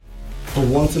A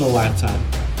once-in-a-lifetime.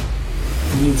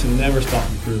 You need to never stop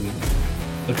improving.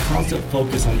 A constant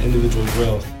focus on individual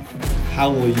growth.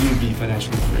 How will you be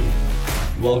financially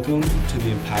free? Welcome to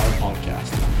the MPWR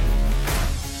Podcast.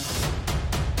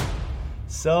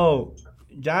 So,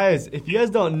 guys, if you guys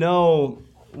don't know,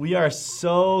 we are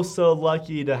so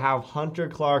lucky to have Hunter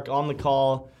Clark on the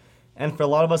call. And for a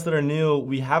lot of us that are new,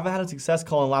 we haven't had a success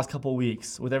call in the last couple of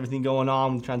weeks with everything going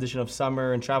on, the transition of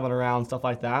summer and traveling around, stuff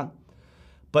like that.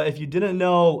 But if you didn't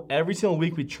know, every single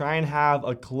week we try and have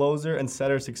a closer and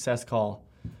setter success call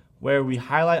where we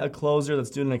highlight a closer that's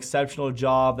doing an exceptional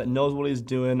job, that knows what he's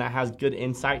doing, that has good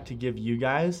insight to give you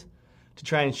guys to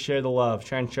try and share the love,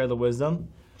 try and share the wisdom.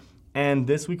 And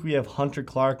this week we have Hunter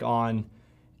Clark on.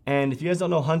 And if you guys don't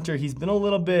know Hunter, he's been a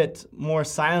little bit more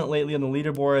silent lately on the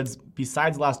leaderboards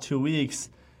besides the last 2 weeks,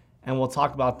 and we'll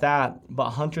talk about that. But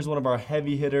Hunter's one of our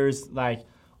heavy hitters, like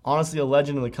honestly a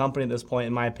legend in the company at this point,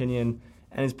 in my opinion.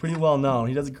 And he's pretty well known.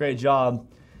 He does a great job.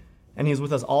 And he was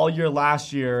with us all year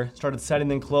last year, started setting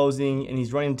and closing, and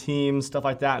he's running teams, stuff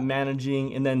like that,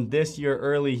 managing. And then this year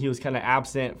early, he was kind of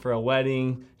absent for a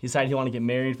wedding. He decided he wanted to get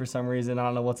married for some reason. I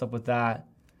don't know what's up with that.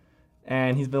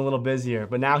 And he's been a little busier.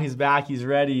 But now he's back, he's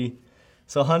ready.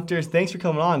 So Hunter, thanks for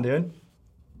coming on, dude.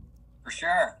 For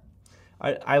sure.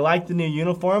 I like the new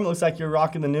uniform. It looks like you're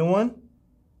rocking the new one.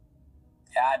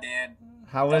 Yeah, dude.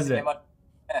 How is it?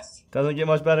 Doesn't get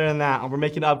much better than that. We're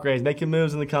making upgrades, making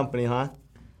moves in the company, huh?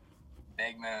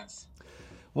 Big moves.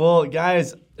 Well,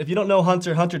 guys, if you don't know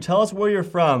Hunter, tell us where you're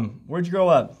from. Where'd you grow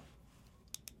up?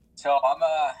 So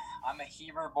I'm a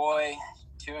Heber boy,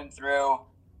 through and through.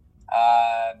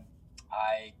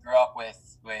 I grew up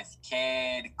with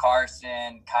Cade,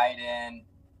 Carson, Kaiden,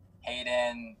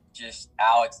 Hayden, just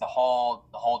Alex, the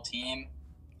whole team.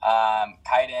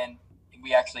 Kaiden,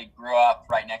 we actually grew up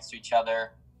right next to each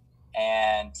other.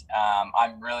 And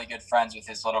I'm really good friends with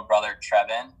his little brother,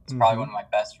 Trevin. He's probably one of my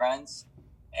best friends.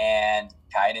 And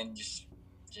Kaiden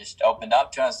just opened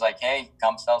up to us like, hey,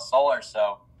 come sell solar.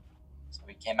 So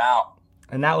we came out.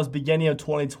 And that was beginning of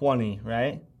 2020,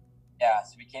 right? Yeah,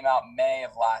 so we came out May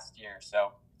of last year,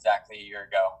 so exactly a year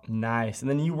ago. Nice. And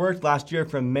then you worked last year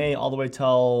from May all the way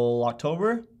till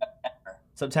October?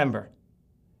 September.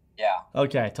 Yeah.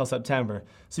 Okay, till September.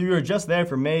 So you were just there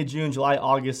for May, June, July,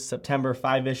 August, September,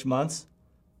 5-ish months,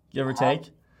 give or take?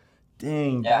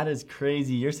 Dang, yeah. That is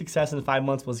crazy. Your success in 5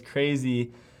 months was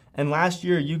crazy. And last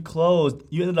year you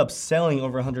ended up selling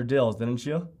over 100 deals, didn't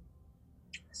you?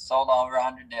 Sold over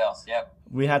 100 deals, yep.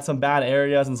 We had some bad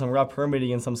areas and some rough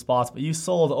permitting in some spots, but you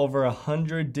sold over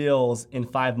 100 deals in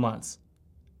 5 months.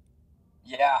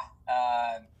 Yeah,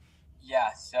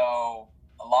 so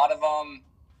a lot of them,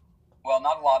 well,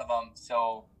 not a lot of them.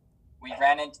 So we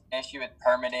ran into an issue with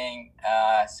permitting,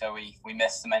 so we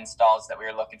missed some installs that we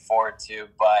were looking forward to,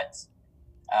 but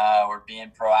we're being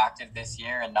proactive this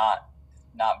year and not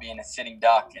being a sitting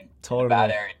duck in a bad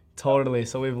area. Totally.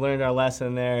 So we've learned our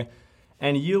lesson there.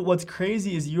 And what's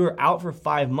crazy is you were out for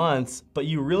 5 months, but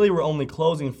you really were only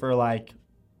closing for like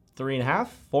 3.5,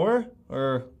 4,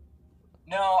 or?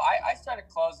 No, I started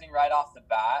closing right off the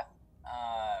bat.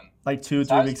 Like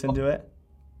 2-3 weeks into it?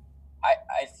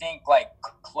 I think like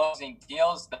closing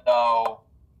deals though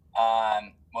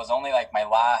was only like my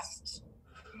last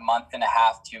month and a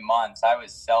half, 2 months. I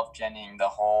was self-genning the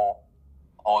whole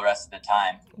rest of the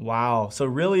time. Wow. So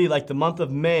really like the month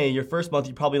of May, your first month,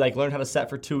 you probably like learned how to set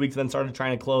for 2 weeks, then started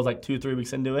trying to close like 2-3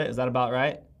 weeks into it. Is that about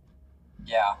right?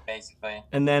 Yeah, basically.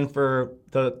 And then for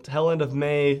the tail end of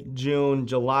May, June,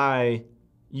 July,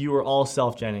 you were all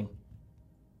self-genning.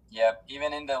 Yep,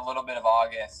 even into a little bit of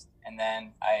August. And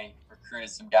then I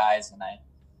recruited some guys and I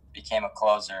became a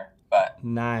closer. But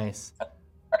nice.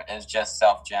 It was just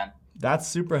self-gen. That's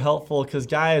super helpful because,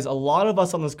 guys, a lot of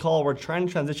us on this call, we're trying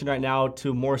to transition right now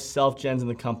to more self-gens in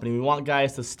the company. We want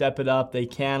guys to step it up. They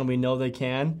can. We know they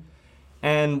can.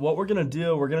 And what we're going to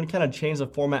do, we're going to kind of change the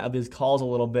format of these calls a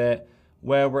little bit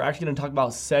where we're actually going to talk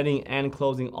about setting and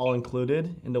closing all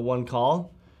included into one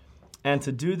call. And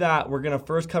to do that, we're going to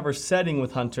first cover setting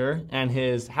with Hunter and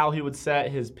how he would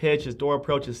set, his pitch, his door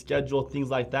approach, his schedule,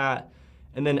 things like that.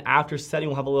 And then after setting,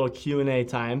 we'll have a little Q&A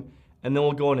time. And then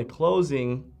we'll go into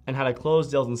closing and how to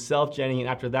close deals and self-genning. And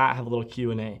after that, have a little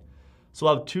Q&A. So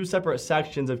we'll have 2 separate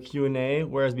sections of Q&A,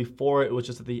 whereas before it was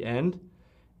just at the end.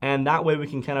 And that way we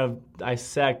can kind of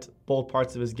dissect both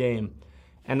parts of his game.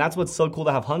 And that's what's so cool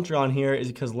to have Hunter on here is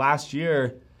because last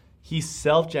year, he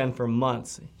self-gen for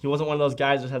months. He wasn't one of those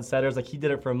guys that had setters. Like he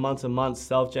did it for months and months,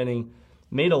 self-genning,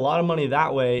 made a lot of money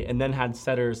that way, and then had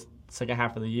setters the second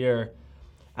half of the year.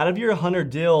 Out of your 100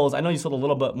 deals, I know you sold a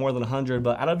little bit more than 100,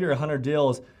 but out of your 100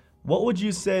 deals, what would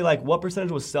you say, like what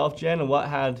percentage was self-gen and what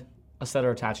had a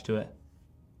setter attached to it?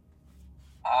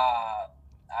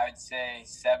 I'd say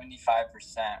 75%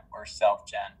 were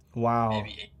self-gen. Wow.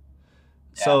 Maybe 80.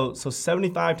 So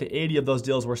 75 to 80 of those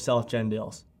deals were self-gen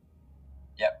deals.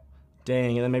 Yep.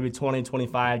 Dang, and then maybe 20,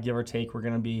 25, give or take, were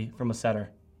going to be from a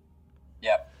setter.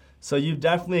 Yep. So you've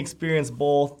definitely experienced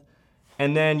both.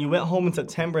 And then you went home in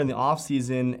September in the off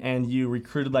season and you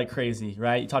recruited like crazy,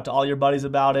 right? You talked to all your buddies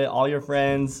about it, all your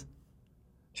friends.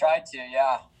 Tried to,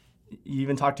 yeah. You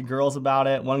even talked to girls about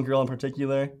it, one girl in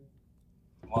particular.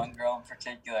 One girl in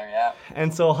particular, yeah.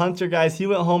 And so Hunter, guys, he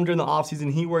went home during the off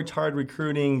season. He worked hard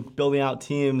recruiting, building out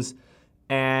teams,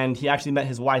 and he actually met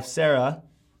his wife, Sarah.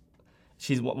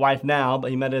 She's wife now,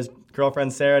 but he met his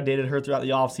girlfriend, Sarah, dated her throughout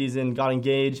the off season, got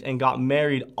engaged, and got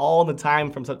married all the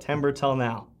time from September till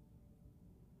now.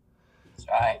 That's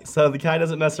right. So the guy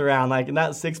doesn't mess around. Like in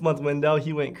that 6-month window,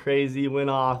 he went crazy, went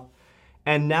off.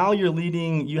 And now you're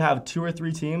leading, you have 2 or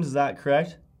 3 teams, is that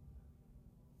correct?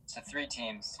 So 3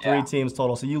 teams, yeah. 3 teams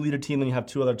total. So you lead a team, then you have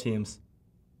 2 other teams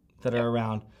that are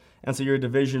around. And so you're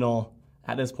divisional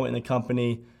at this point in the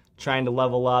company, trying to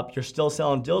level up. You're still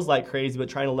selling deals like crazy, but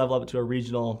trying to level up to a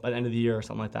regional by the end of the year or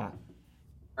something like that.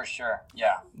 For sure,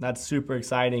 yeah. That's super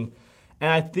exciting. And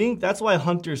I think that's why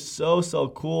Hunter's so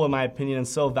cool, in my opinion, and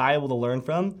so valuable to learn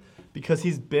from, because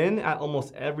he's been at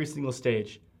almost every single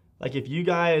stage. Like if you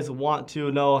guys want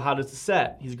to know how to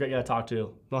set, he's a great guy to talk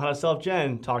to. Know how to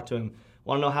self-gen, talk to him.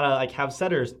 Want to know how to like have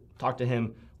setters, talk to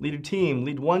him. Lead a team,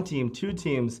 lead 1 team, 2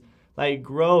 teams, like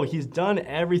grow. He's done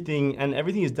everything, and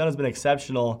everything he's done has been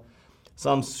exceptional.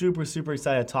 So I'm super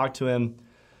excited to talk to him.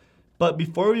 But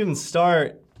before we even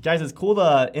start, guys, it's cool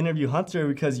to interview Hunter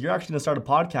because you're actually going to start a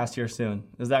podcast here soon.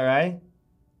 Is that right?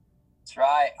 That's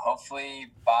right. Hopefully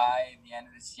by the end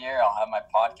of this year, I'll have my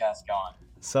podcast going.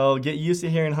 So get used to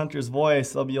hearing Hunter's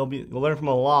voice. You'll learn from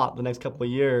him a lot the next couple of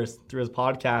years through his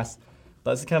podcast.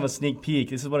 But this is kind of a sneak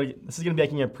peek. This is going to be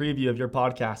making a preview of your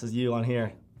podcast as you on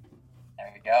here.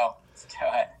 There we go. Let's do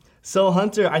it. So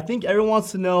Hunter, I think everyone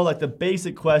wants to know like the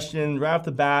basic question right off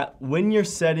the bat. When you're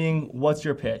setting, what's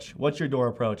your pitch? What's your door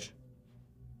approach?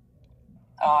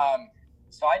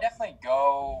 So I definitely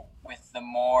go with the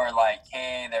more like,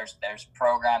 hey, there's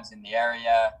programs in the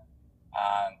area.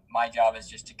 My job is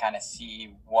just to kind of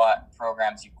see what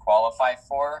programs you qualify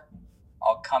for.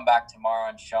 I'll come back tomorrow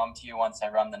and show them to you once I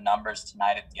run the numbers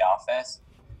tonight at the office.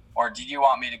 Or did you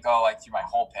want me to go like through my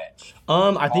whole pitch?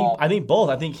 I think both.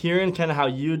 I think hearing kind of how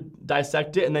you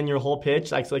dissect it and then your whole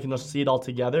pitch, like so they can just see it all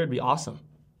together, it'd be awesome.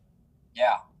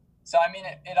 Yeah. So I mean,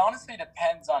 it honestly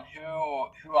depends on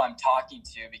who I'm talking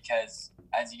to, because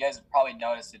as you guys have probably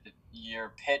noticed,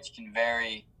 your pitch can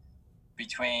vary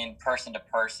between person to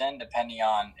person depending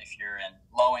on if you're in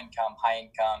low income, high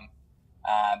income.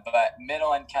 But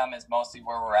middle income is mostly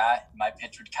where we're at. My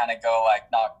pitch would kind of go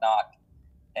like, knock, knock.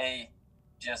 Hey,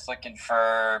 just looking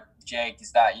for Jake.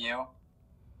 Is that you?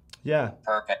 Yeah.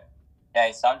 Perfect.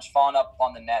 Okay, so I'm just following up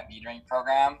on the net metering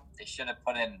program. They should have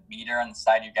put in a meter on the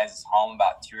side of your guys' home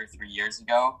about 2 or 3 years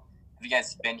ago. Have you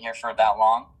guys been here for that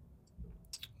long?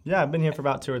 Yeah, I've been here for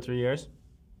about 2 or 3 years.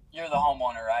 You're the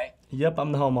homeowner, right? Yep,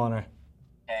 I'm the homeowner.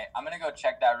 Okay, I'm going to go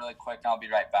check that really quick, and I'll be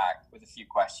right back with a few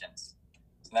questions.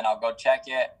 So then I'll go check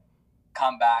it,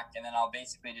 come back, and then I'll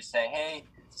basically just say, hey,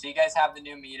 so you guys have the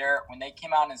new meter. When they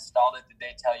came out and installed it, did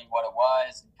they tell you what it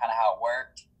was and kind of how it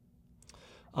worked?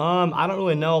 I don't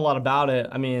really know a lot about it.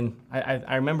 I mean,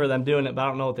 I remember them doing it, but I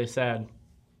don't know what they said.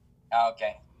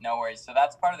 Okay, no worries. So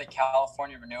that's part of the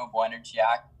California Renewable Energy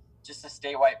Act, just a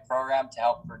statewide program to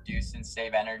help produce and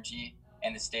save energy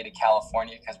in the state of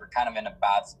California, because we're kind of in a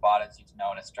bad spot, as you've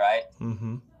noticed, right?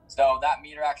 Mm-hmm. So that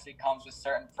meter actually comes with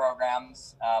certain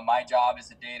programs. My job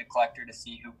is a data collector to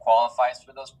see who qualifies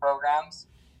for those programs.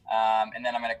 And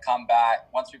then I'm going to come back,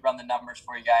 once we run the numbers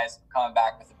for you guys, coming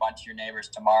back with a bunch of your neighbors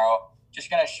tomorrow. Just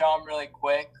going to show them really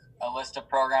quick a list of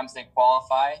programs they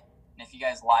qualify. And if you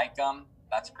guys like them,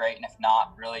 that's great. And if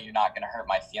not, really, you're not going to hurt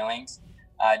my feelings.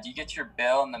 Do you get your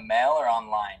bill in the mail or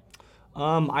online?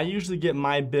 I usually get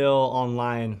my bill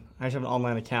online. I just have an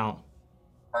online account.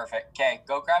 Perfect. Okay,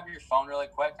 go grab your phone really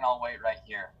quick and I'll wait right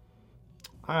here.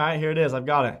 All right, here it is. I've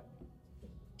got it.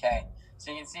 Okay,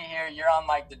 so you can see here, you're on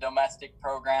like the domestic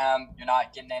program. You're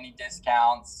not getting any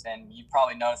discounts, and you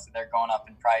probably noticed that they're going up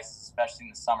in price, especially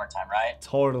in the summertime, right?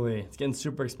 Totally. It's getting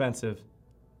super expensive.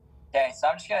 Okay, so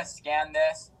I'm just going to scan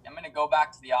this. I'm going to go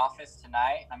back to the office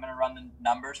tonight. I'm going to run the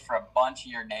numbers for a bunch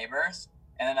of your neighbors,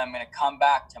 and then I'm going to come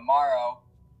back tomorrow,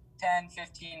 10,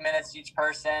 15 minutes each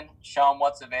person, show them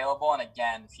what's available. And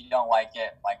again, if you don't like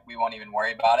it, like we won't even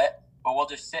worry about it, but we'll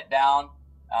just sit down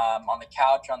on the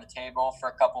couch or on the table for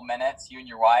a couple minutes, you and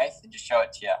your wife, and just show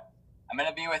it to you. I'm going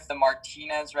to be with the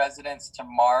Martinez residents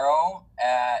tomorrow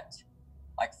at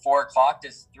like 4 o'clock.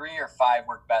 Does 3 or 5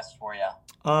 work best for you?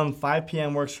 5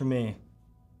 p.m. works for me.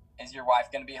 Is your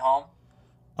wife going to be home?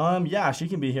 Yeah, she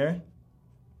can be here.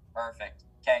 Perfect.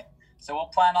 Okay. So we'll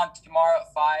plan on tomorrow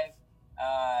at 5.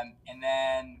 And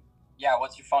then, yeah,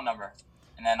 what's your phone number?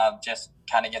 And then I'll just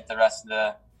kind of get the rest of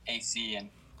the AC and.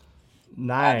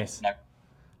 Nice.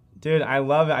 Dude, I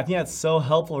love it. I think that's so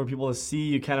helpful for people to see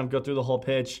you kind of go through the whole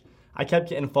pitch. I kept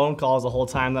getting phone calls the whole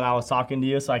time that I was talking to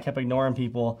you, so I kept ignoring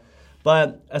people.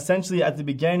 But essentially, at the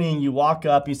beginning, you walk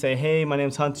up, you say, "Hey, my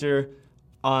name's Hunter.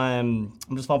 I'm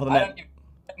just following the net."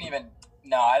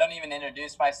 I don't even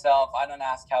introduce myself. I don't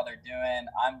ask how they're doing.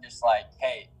 I'm just like,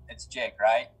 "Hey, it's Jake,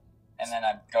 right?" And then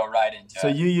I go right into it. So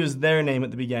you use their name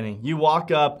at the beginning. You walk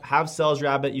up, have Sales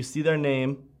Rabbit, you see their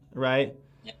name, right?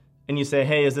 Yep. And you say,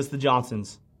 "Hey, is this the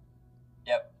Johnsons?"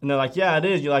 Yep. And they're like, "Yeah, it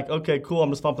is." You're like, "Okay, cool. I'm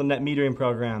just following the net metering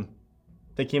program.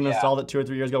 They came and installed it 2 or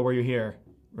 3 years ago where you're here,"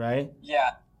 right?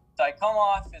 Yeah. So I come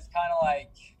off as kind of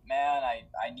like, man,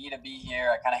 I need to be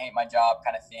here. I kind of hate my job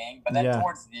kind of thing. But then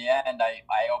towards the end, I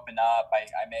open up.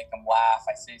 I make them laugh.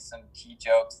 I say some key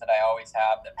jokes that I always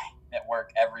have that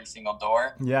work every single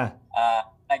door. Yeah.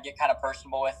 I get kind of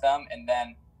personable with them and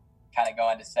then kind of go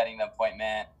into setting the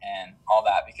appointment and all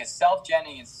that. Because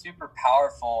self-genning is super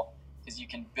powerful because you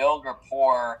can build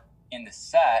rapport in the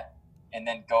set and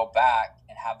then go back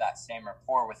and have that same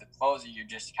rapport with a closer. You're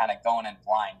just kind of going in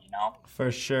blind, you know?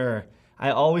 For sure.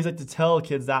 I always like to tell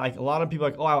kids that, like, a lot of people are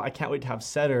like, "Oh, I can't wait to have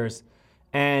setters."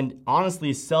 And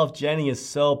honestly, self-genning is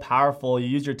so powerful. You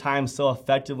use your time so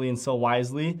effectively and so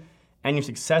wisely, and your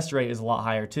success rate is a lot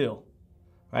higher too,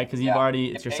 right? Because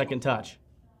it's your second touch.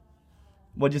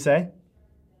 What'd you say?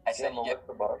 I said you get...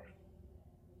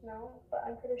 No, but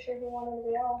I'm pretty sure he wanted to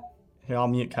be on. Here, I'll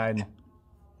mute Kaiden.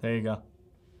 There you go.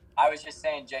 I was just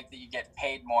saying, Jake, that you get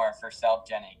paid more for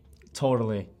self-genning.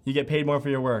 Totally. You get paid more for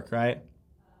your work, right?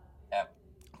 Yep.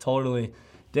 Totally.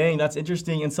 Dang, that's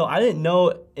interesting. And so I didn't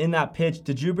know in that pitch,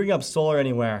 did you bring up solar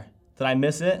anywhere? Did I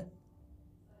miss it?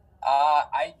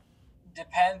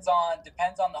 Depends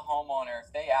on the homeowner.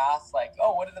 If they ask, like,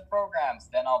 "Oh, what are the programs?"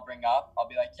 Then I'll bring up. I'll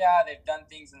be like, "Yeah, they've done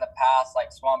things in the past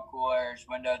like swamp coolers,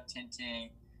 window tinting.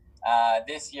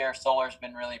 This year, solar's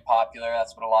been really popular.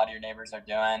 That's what a lot of your neighbors are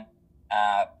doing."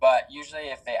 But usually,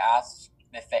 if they ask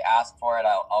for it,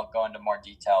 I'll go into more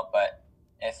detail. But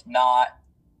if not,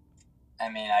 I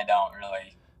mean, I don't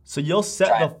really. So you'll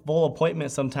set the full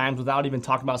appointment sometimes without even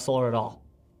talking about solar at all.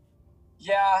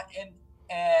 Yeah,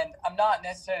 and I'm not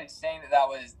necessarily saying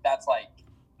that's like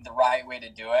the right way to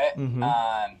do it. Mm-hmm.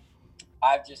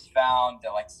 I've just found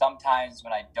that, like, sometimes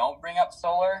when I don't bring up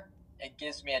solar, it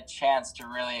gives me a chance to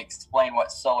really explain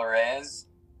what solar is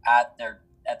at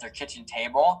their kitchen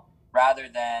table, rather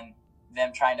than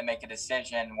them trying to make a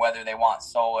decision whether they want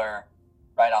solar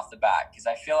right off the bat. Because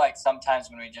I feel like sometimes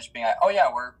when we just be like, "Oh yeah,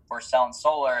 we're selling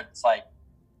solar," it's like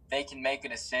they can make a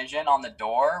decision on the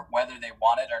door whether they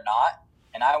want it or not.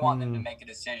 And I want them to make a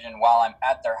decision while I'm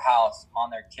at their house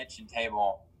on their kitchen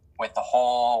table with the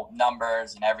whole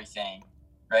numbers and everything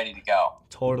ready to go.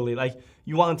 Totally. Like,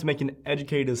 you want them to make an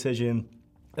educated decision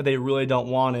that they really don't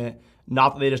want it,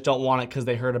 not that they just don't want it because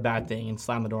they heard a bad thing and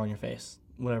slam the door in your face,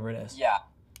 whatever it is. Yeah.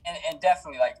 And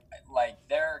definitely, like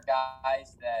there are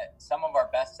guys that some of our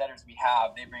best setters we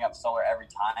have, they bring up solar every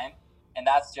time. And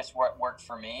that's just what worked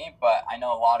for me. But I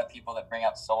know a lot of people that bring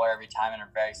up solar every time and are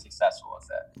very successful with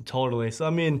it. Totally. So,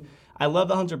 I mean, I love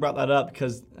that Hunter brought that up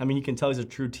because, I mean, you can tell he's a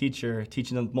true teacher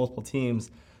teaching them multiple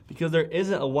teams, because there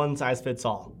isn't a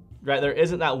one-size-fits-all, right? There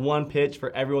isn't that one pitch for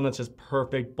everyone that's just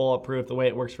perfect, bulletproof, the way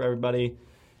it works for everybody.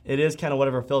 It is kind of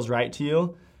whatever feels right to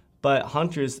you. But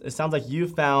Hunters, it sounds like you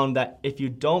found that if they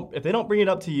don't bring it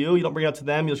up to you, you don't bring it up to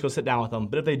them, you'll just go sit down with them.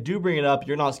 But if they do bring it up,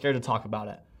 you're not scared to talk about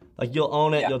it. Like, you'll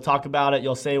own it, You'll talk about it,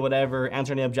 you'll say whatever,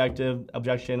 answer any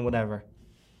objection, whatever.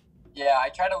 Yeah, I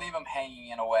try to leave them hanging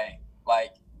in a way.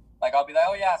 Like I'll be like,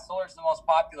 "Oh yeah, solar's the most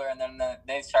popular," and then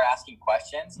they start asking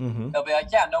questions. Mm-hmm. They'll be like,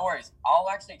 "Yeah, no worries. I'll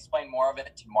actually explain more of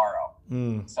it tomorrow."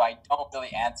 So I don't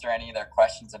really answer any of their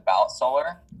questions about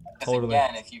solar. Because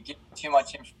again, if you give too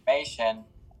much information,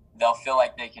 they'll feel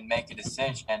like they can make a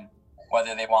decision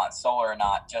whether they want solar or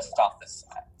not just off the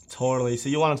set. Totally. So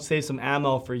you want to save some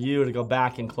ammo for you to go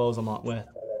back and close them up with.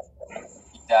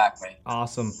 Exactly.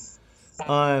 Awesome.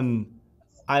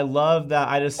 I love that.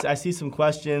 I see some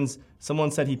questions.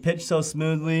 Someone said he pitched so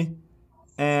smoothly,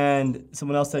 and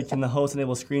someone else said, "Can the host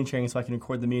enable screen sharing so I can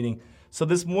record the meeting?" So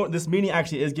this meeting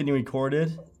actually is getting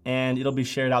recorded, and it'll be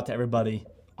shared out to everybody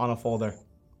on a folder.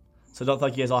 So don't feel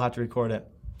like you guys all have to record it.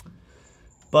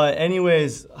 But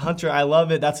anyways, Hunter, I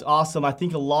love it. That's awesome. I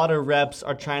think a lot of reps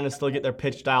are trying to still get their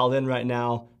pitch dialed in right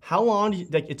now. How long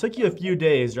it took you a few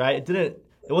days, right?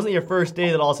 it wasn't your first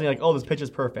day that all of a sudden you're like, oh, this pitch is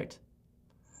perfect.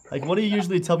 Like, what do you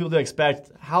usually tell people to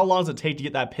expect? How long does it take to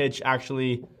get that pitch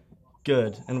actually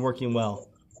good and working well?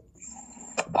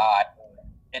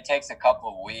 It takes a couple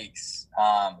of weeks.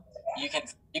 You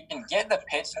can get the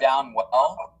pitch down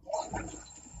well,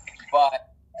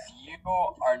 but if you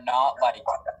are not like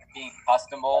being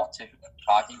accustomed to who you're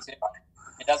talking to,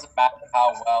 it doesn't matter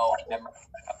how well you memorize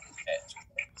the pitch.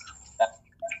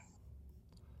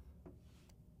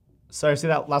 Sorry, say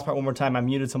that last part one more time. I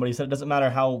muted somebody. You said it doesn't matter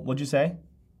how. What'd you say?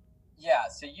 Yeah,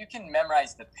 so you can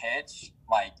memorize the pitch,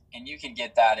 and you can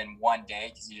get that in one day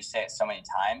because you just say it so many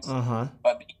times.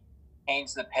 But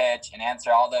change the pitch and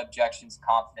answer all the objections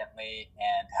confidently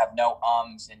and have no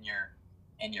ums in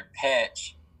your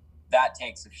pitch, that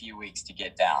takes a few weeks to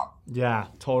get down. Yeah,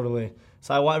 totally.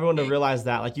 So I want everyone to realize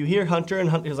that. Like, you hear Hunter, and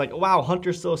Hunter's like, wow,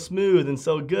 Hunter's so smooth and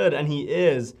so good, and he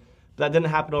is. But that didn't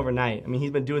happen overnight. I mean,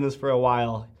 he's been doing this for a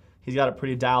while. He's got it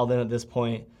pretty dialed in at this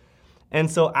point. And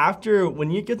so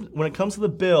when it comes to the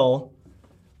bill,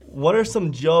 what are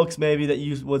some jokes maybe that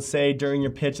you would say during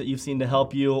your pitch that you've seen to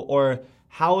help you, or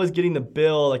how is getting the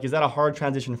bill, like, is that a hard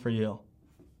transition for you?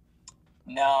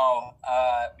 No,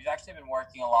 we've actually been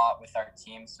working a lot with our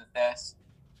teams with this.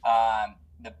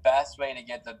 The best way to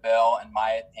get the bill, in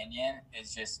my opinion,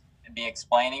 is just be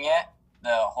explaining it,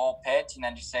 the whole pitch, and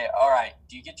then just say, all right,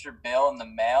 do you get your bill in the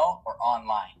mail or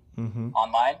online?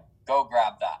 Online? Go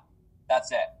grab that.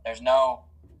 That's it. There's no,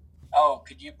 oh,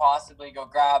 could you possibly go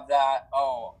grab that?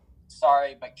 Oh,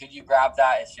 sorry, but could you grab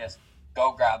that? It's just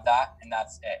go grab that, and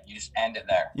that's it. You just end it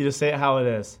there. You just say it how it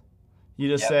is. You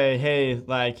just say, hey,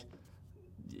 like,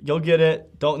 you'll get it.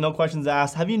 No questions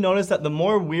asked. Have you noticed that the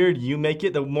more weird you make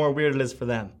it, the more weird it is for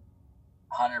them?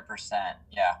 100%,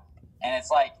 yeah. And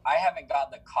it's like, I haven't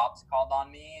got the cops called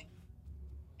on me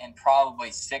in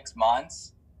probably 6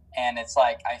 months, and it's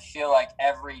like, I feel like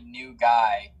every new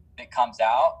guy that comes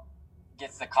out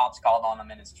gets the cops called on him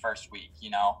in his first week, you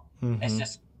know?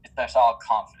 It's all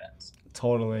confidence.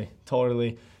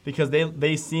 Totally. Because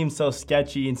they seem so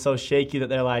sketchy and so shaky that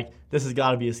they're like, this has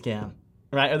got to be a scam,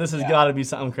 right? Or this has got to be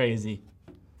something crazy.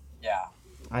 Yeah.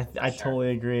 I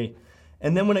totally agree.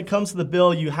 And then when it comes to the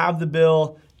bill, you have the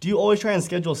bill. Do you always try and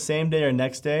schedule same day or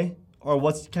next day? Or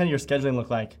what's kind of your scheduling look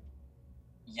like?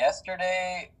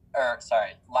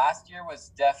 Last year was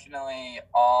definitely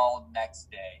all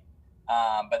next day.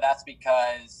 But that's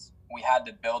because we had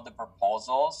to build the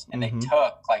proposals, and they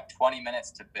took like 20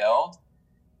 minutes to build.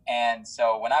 And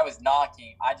so when I was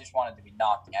knocking, I just wanted to be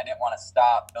knocking. I didn't want to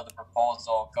stop, build a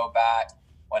proposal, go back,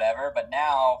 whatever. But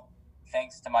now,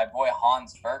 thanks to my boy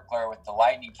Hans Verkler with the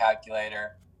lightning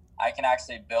calculator, I can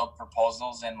actually build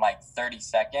proposals in like 30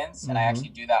 seconds. And I actually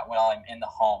do that while I'm in the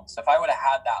home. So if I would have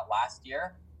had that last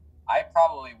year, I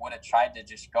probably would have tried to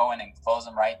just go in and close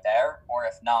them right there, or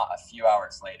if not, a few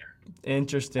hours later.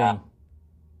 Interesting.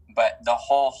 But the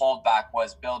whole holdback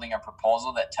was building a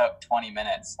proposal that took 20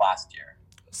 minutes last year.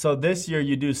 So this year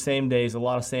you do same days, a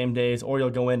lot of same days, or you'll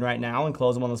go in right now and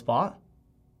close them on the spot?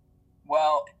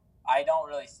 Well, I don't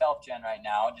really self-gen right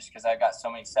now just because I've got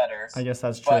so many setters. I guess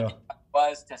that's true. But if it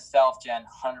was to self-gen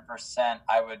 100%,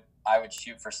 I would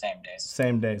shoot for same days.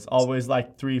 Same days. Always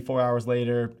like 3-4 hours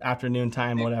later, afternoon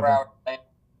time, 3-4 whatever. Hours later,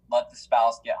 let the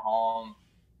spouse get home.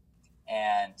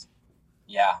 And,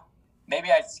 yeah. Maybe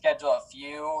I'd schedule a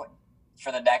few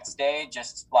for the next day,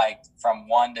 just like from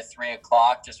 1 to 3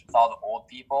 o'clock, just with all the old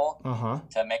people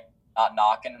to make not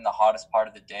knocking in the hottest part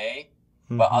of the day.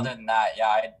 But other than that,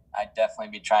 yeah, I'd definitely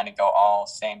be trying to go all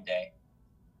same day.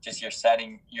 Just your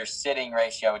sitting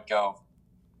ratio would go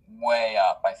way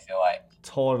up, I feel like.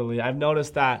 Totally. I've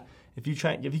noticed that if you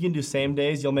can do same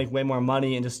days, you'll make way more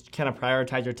money and just kind of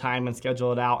prioritize your time and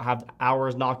schedule it out, have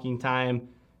hours knocking time,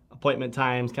 appointment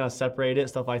times, kind of separate it,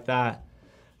 stuff like that.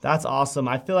 That's awesome.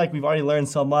 I feel like we've already learned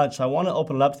so much. So I want to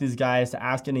open it up to these guys to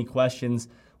ask any questions.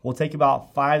 We'll take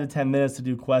about 5 to 10 minutes to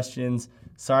do questions.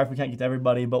 Sorry if we can't get to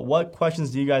everybody, but what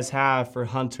questions do you guys have for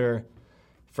Hunter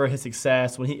for his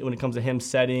success when it comes to him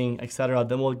setting, etc.?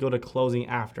 Then we'll go to closing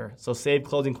after. So save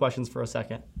closing questions for a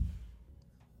second.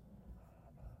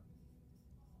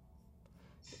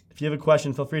 If you have a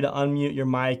question, feel free to unmute your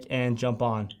mic and jump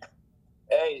on.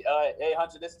 Hey,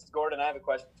 Hunter, this is Gordon. I have a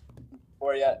question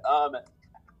for you.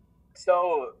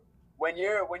 So when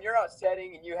you're out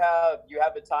setting and you have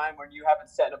a time when you haven't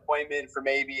set an appointment for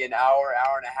maybe an hour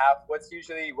and a half, what do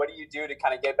you do to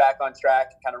kind of get back on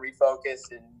track, kind of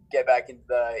refocus and get back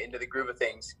into the groove of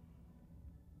things?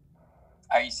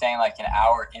 Are you saying like an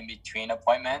hour in between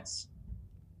appointments?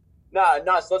 No.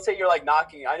 So let's say you're like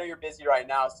knocking. I know you're busy right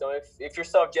now. So if you're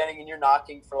self-genning and you're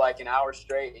knocking for like an hour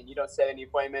straight and you don't set any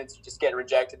appointments, you're just getting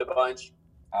rejected a bunch.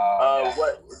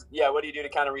 What do you do to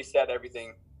kind of reset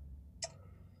everything?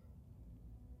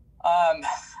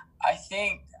 I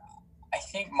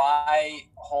think my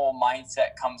whole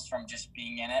mindset comes from just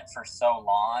being in it for so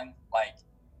long. Like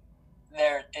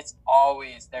there's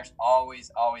always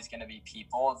going to be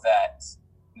people that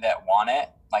want it.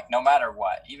 Like no matter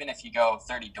what, even if you go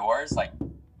 30 doors, like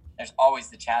there's always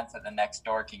the chance that the next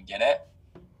door can get it.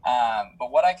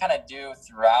 But what I kind of do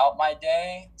throughout my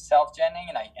day, self-genning,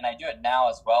 and I do it now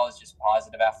as well, is just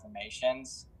positive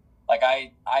affirmations. Like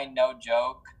I no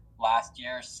joke, last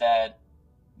year said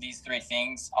these 3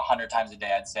 things 100 times a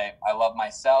day. I'd say, I love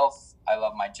myself, I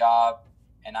love my job,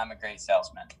 and I'm a great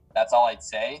salesman. That's all I'd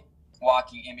say,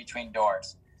 walking in between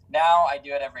doors. Now I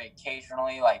do it every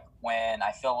occasionally, like when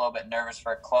I feel a little bit nervous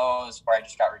for a close or I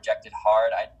just got rejected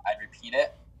hard, I'd repeat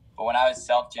it. But when I was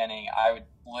self-genning, I would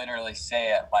literally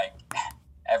say it like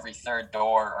every 3rd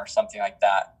door or something like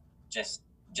that, just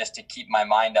to keep my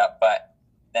mind up. But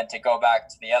then to go back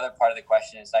to the other part of the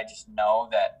question is I just know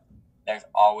that there's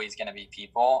always going to be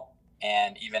people.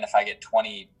 And even if I get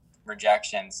 20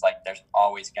 rejections, like there's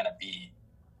always going to be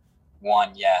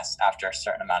one yes after a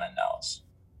certain amount of no's.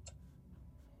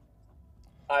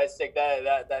 I think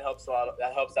that helps a lot.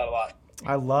 That helps out a lot.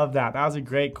 I love that. That was a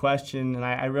great question.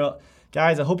 And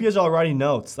guys, I hope you guys are writing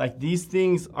notes. Like these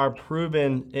things are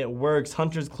proven. It works.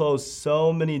 Hunter's closed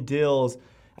so many deals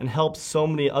and helped so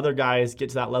many other guys get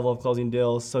to that level of closing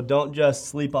deals. So don't just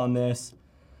sleep on this.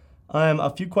 A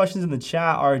few questions in the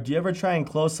chat are, do you ever try and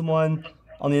close someone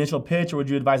on the initial pitch, or would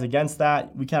you advise against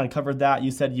that? We kind of covered that.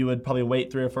 You said you would probably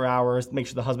wait 3 or 4 hours, make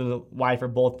sure the husband and the wife are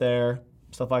both there,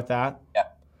 stuff like that. Yeah.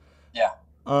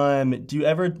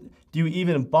 Do you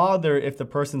even bother if the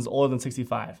person's older than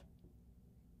 65?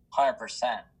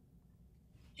 100%.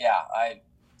 Yeah,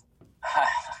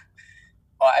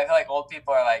 well, I feel like old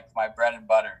people are like my bread and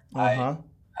butter. Uh-huh.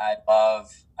 I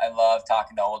love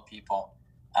talking to old people.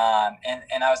 And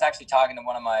I was actually talking to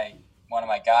one of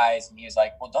my guys, and he was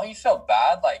like, well, don't you feel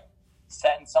bad like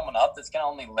setting someone up that's going to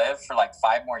only live for like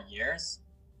 5 more years?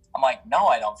 I'm like, no,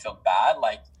 I don't feel bad.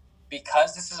 Like,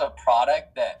 because this is a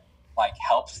product that like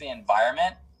helps the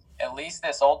environment, at least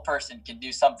this old person can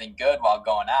do something good while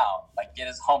going out, like get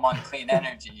his home on clean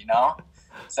energy, you know?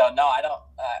 So no, I don't,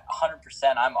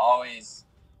 100%. I'll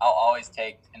always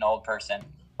take an old person.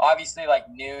 Obviously, like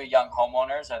new young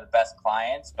homeowners are the best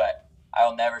clients, but I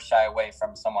will never shy away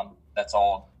from someone that's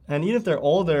old. And even if they're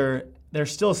older, they're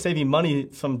still saving money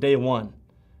from day one.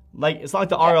 Like, it's not like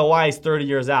the ROI is 30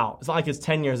 years out. It's not like it's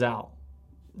 10 years out,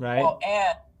 right? Well,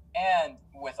 and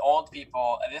with old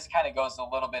people, this kind of goes a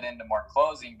little bit into more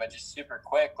closing, but just super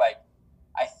quick. Like,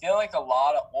 I feel like a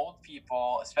lot of old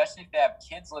people, especially if they have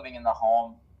kids living in the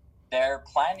home, they're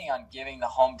planning on giving the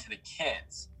home to the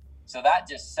kids. So that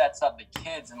just sets up the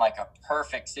kids in like a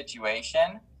perfect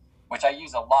situation, which I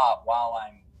use a lot while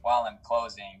I'm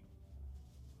closing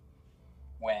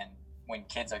when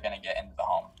kids are going to get into the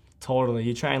home. Totally.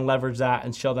 You try and leverage that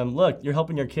and show them, look, you're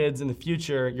helping your kids in the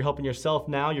future. You're helping yourself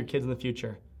now, your kids in the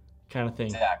future, kind of thing.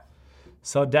 Exactly.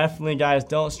 So definitely, guys,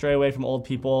 don't stray away from old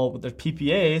people. There's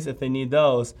PPAs if they need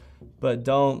those, but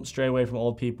don't stray away from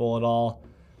old people at all.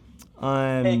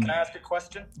 Hey, can I ask a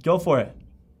question? Go for it.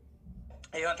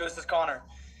 Hey, Hunter, this is Connor.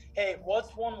 Hey, what's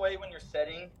one way when you're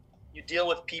setting, you deal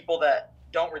with people that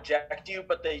don't reject you,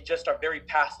 but they just are very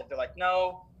passive? They're like,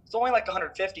 no, it's only like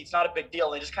 150. It's not a big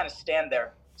deal. They just kind of stand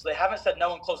there. So they haven't said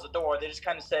no and close the door. They just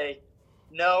kind of say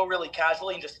no really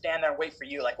casually and just stand there and wait for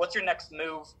you. Like, what's your next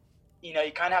move? You know,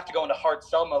 you kind of have to go into hard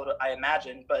sell mode, I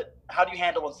imagine. But how do you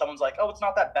handle when someone's like, oh, it's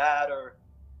not that bad, or,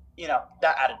 you know,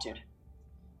 that attitude?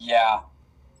 Yeah.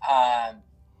 I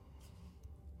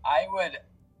would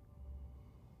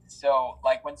 – so,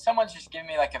 like, when someone's just giving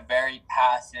me, like, a very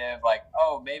passive, like,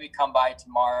 oh, maybe come by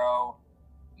tomorrow,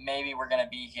 maybe we're going to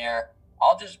be here,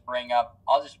 I'll just bring up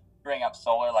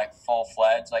solar, like,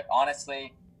 full-fledged. Like,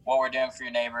 honestly, what we're doing for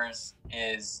your neighbors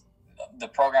is the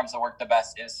programs that work the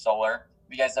best is solar.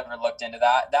 Have you guys ever looked into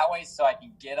that? That way, so I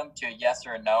can get them to a yes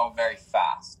or a no very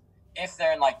fast. If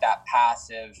they're in, like, that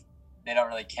passive, they don't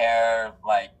really care,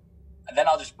 like, then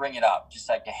I'll just bring it up, just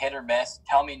like a hit or miss.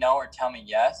 Tell me no or tell me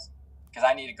yes, because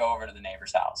I need to go over to the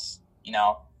neighbor's house, you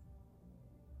know?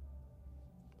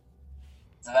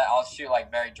 So that I'll shoot, like,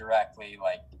 very directly,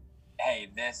 like, hey,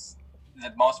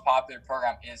 the most popular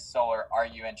program is solar. Are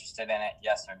you interested in it?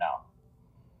 Yes or no?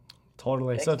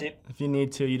 Totally. Thanks, so dude. if you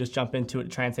need to, you just jump into it to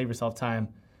try and save yourself time.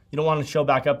 You don't want to show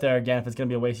back up there again if it's going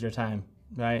to be a waste of your time,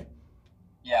 right?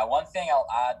 Yeah, one thing I'll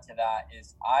add to that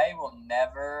is I will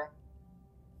never,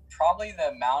 probably the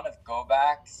amount of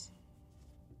go-backs,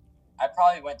 I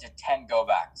probably went to 10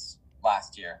 go-backs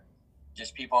last year.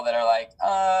 just people that are like,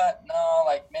 no,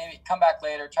 like maybe come back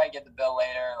later, try to get the bill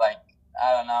later. Like,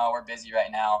 I don't know, we're busy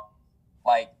right now.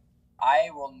 Like, I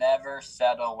will never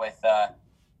settle with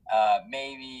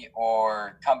maybe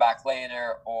or come back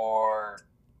later or,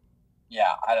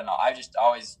 yeah, I don't know. I just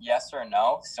always yes or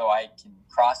no so I can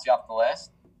cross you off the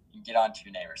list and get on to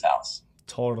your neighbor's house.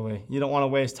 Totally. You don't want to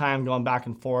waste time going back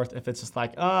and forth if it's just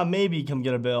like, maybe come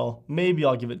get a bill. Maybe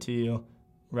I'll give it to you,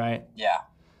 right? Yeah.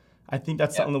 I think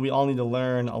that's something that we all need to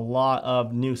learn. A lot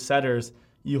of new setters,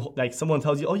 you like someone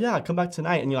tells you, oh yeah, come back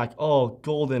tonight, and you're like, oh,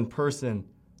 golden person.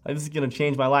 Like, this is gonna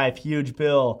change my life. Huge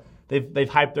bill. They've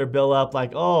hyped their bill up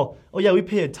like, oh yeah, we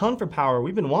pay a ton for power.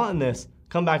 We've been wanting this.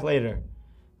 Come back later.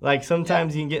 Like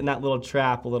sometimes you can get in that little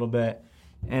trap a little bit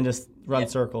and just run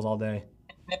circles all day.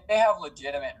 If they have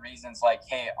legitimate reasons like,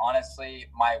 hey, honestly,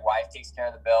 my wife takes care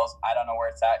of the bills. I don't know where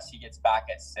it's at. She gets back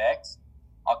at 6.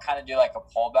 I'll kind of do like a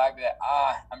pullback. Be like,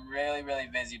 I'm really, really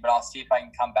busy, but I'll see if I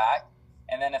can come back.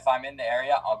 And then if I'm in the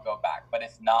area, I'll go back. But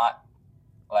if not,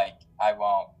 like, I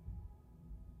won't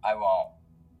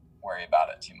worry about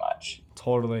it too much.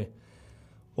 Totally.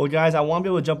 Well, guys, I want to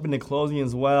be able to jump into closing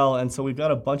as well. And so we've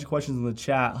got a bunch of questions in the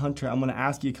chat. Hunter, I'm going to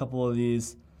ask you a couple of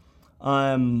these.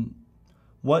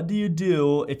 What do you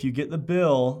do if you get the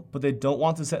bill, but they don't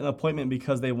want to set an appointment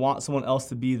because they want someone else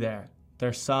to be there?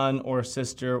 Their son or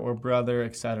sister or brother,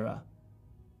 etc.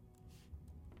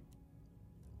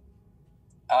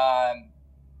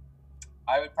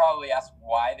 I would probably ask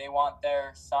why they want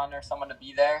their son or someone to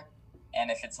be there.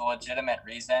 And if it's a legitimate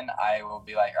reason, I will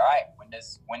be like, all right,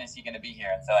 when is he going to be here?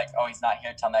 And if they're like, oh, he's not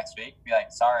here till next week, be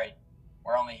like, sorry,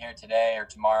 we're only here today or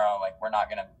tomorrow. Like, we're not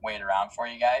going to wait around for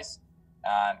you guys.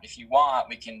 If you want,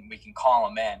 we can call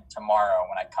him in tomorrow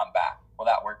when I come back. Will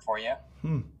that work for you?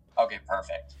 Okay,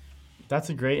 perfect. That's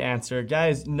a great answer.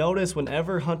 Guys, notice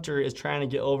whenever Hunter is trying to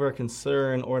get over a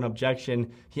concern or an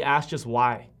objection, he asks just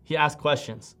why. He asks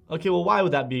questions. Okay, well, why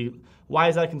would that be? Why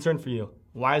is that a concern for you?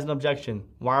 Why is it an objection?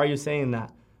 Why are you saying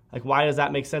that? Like, why does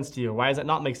that make sense to you? Why does that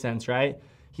not make sense, right?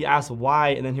 He asks why,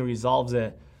 and then he resolves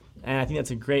it. And I think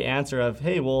that's a great answer of,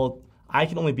 hey, well, I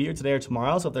can only be here today or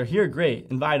tomorrow, so if they're here, great,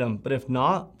 invite them. But if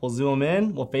not, we'll Zoom them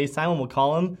in, we'll FaceTime them, we'll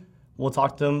call them, we'll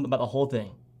talk to them about the whole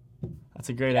thing. That's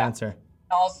a great answer.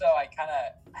 Also, I kind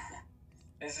of,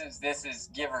 this is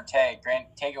give or take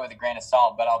it with a grain of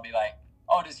salt, but I'll be like,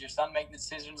 oh, does your son make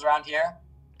decisions around here?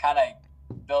 Kind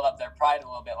of build up their pride a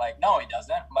little bit, like, no, he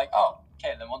doesn't. I'm like, oh,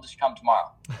 okay, then we'll just come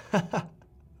tomorrow.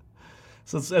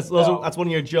 So that's one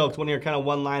of your jokes, one of your kind of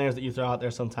one-liners that you throw out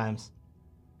there sometimes.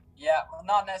 Yeah, well,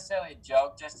 not necessarily a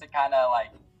joke, just to kind of like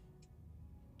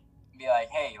be like,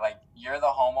 hey, like, you're the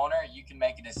homeowner, you can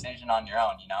make a decision on your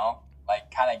own, you know? Like,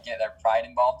 kind of get their pride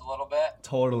involved a little bit.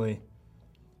 Totally.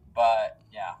 But,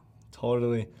 yeah.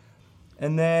 Totally.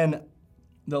 And then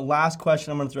the last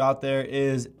question I'm going to throw out there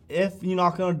is, if you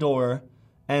knock on a door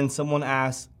and someone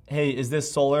asks, hey, is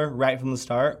this solar right from the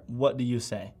start? What do you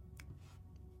say?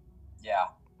 Yeah.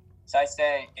 So I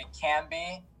say it can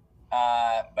be,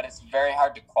 but it's very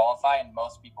hard to qualify, and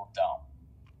most people don't.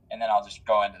 And then I'll just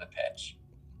go into the pitch.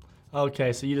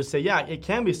 Okay, so you just say, yeah, it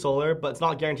can be solar, but it's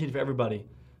not guaranteed for everybody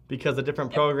because the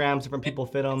different programs, different people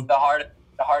fit them. It's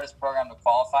the hardest program to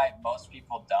qualify. Most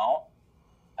people don't.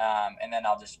 And then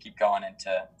I'll just keep going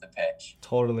into the pitch.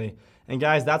 Totally. And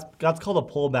guys, that's called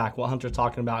a pullback, what Hunter's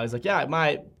talking about. He's like, yeah, it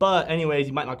might, but anyways,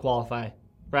 you might not qualify,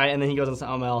 right? And then he goes on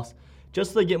something else.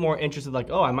 Just so they get more interested, like,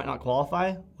 oh, I might not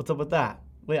qualify? What's up with that?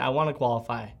 Wait, I want to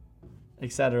qualify,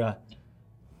 etc.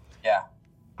 Yeah.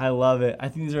 I love it. I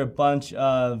think these are a bunch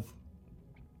of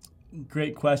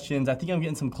great questions. I think I'm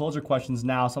getting some closer questions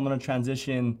now, so I'm going to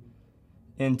transition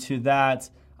into that.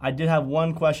 I did have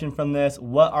one question from this.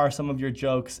 What are some of your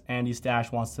jokes? Andy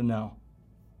Stash wants to know.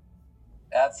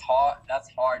 That's hard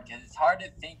because it's hard to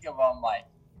think of them like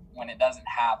when it doesn't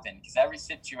happen, because every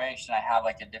situation I have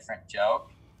like a different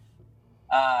joke.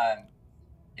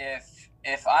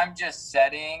 If I'm just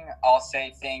setting, I'll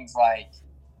say things like,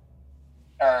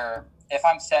 or if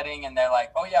I'm setting and they're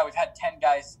like, oh yeah, we've had 10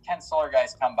 solar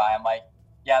guys come by. I'm like,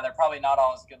 yeah, they're probably not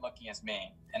all as good looking as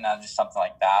me. And then just something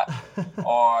like that.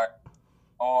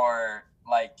 or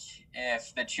like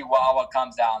if the Chihuahua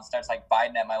comes out and starts like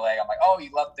biting at my leg, I'm like, oh, you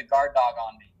left the guard dog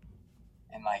on me.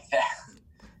 And like that.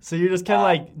 So you're just kind of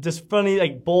like, just funny,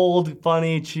 like bold,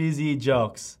 funny, cheesy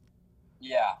jokes.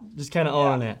 Yeah. Just kind of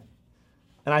owning it.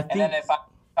 And I think. And then if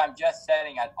I'm just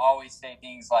setting, I'd always say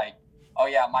things like, oh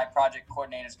yeah, my project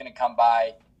coordinator's going to come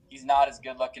by. He's not as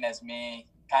good looking as me,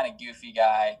 kind of goofy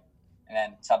guy. And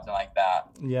then something like that.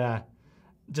 Yeah.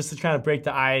 Just to try to break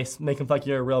the ice, make them feel like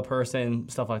you're a real person,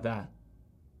 stuff like that.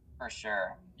 For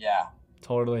sure. Yeah.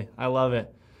 Totally. I love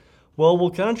it. Well,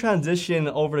 we'll kind of transition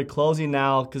over to closing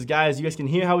now because, guys, you guys can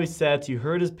hear how he sets. You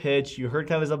heard his pitch. You heard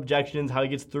kind of his objections, how he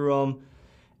gets through them.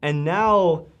 And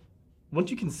now, once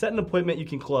you can set an appointment, you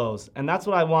can close. And that's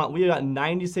what I want. We got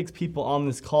 96 people on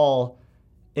this call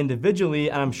individually,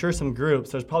 and I'm sure some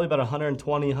groups. There's probably about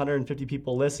 120, 150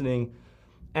 people listening.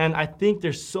 And I think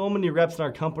there's so many reps in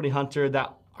our company, Hunter,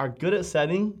 that are good at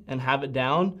setting and have it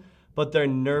down, but they're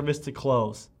nervous to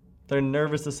close. They're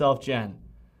nervous to self-gen.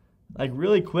 Like,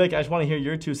 really quick, I just want to hear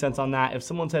your 2 cents on that. If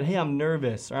someone said, hey, I'm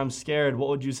nervous or I'm scared, what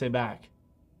would you say back?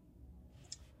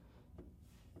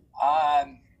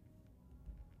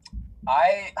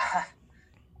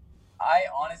 I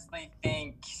honestly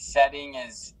think setting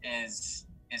is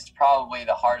probably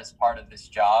the hardest part of this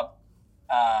job.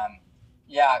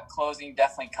 Yeah, closing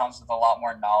definitely comes with a lot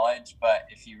more knowledge, but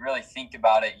if you really think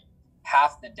about it,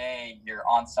 half the day you're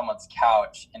on someone's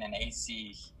couch in an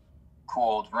AC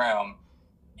cooled room,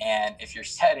 and if you're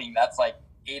setting, that's like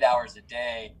 8 hours a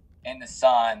day in the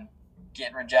sun,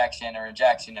 getting rejection and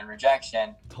rejection and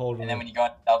rejection. Totally. And then when you go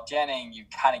into self-genning, you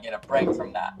kind of get a break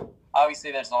from that.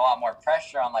 Obviously, there's a lot more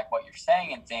pressure on like what you're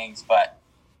saying and things, but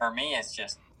for me, it's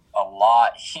just a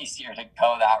lot easier to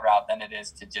go that route than it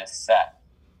is to just set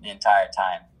the entire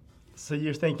time. So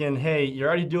you're thinking, hey, you're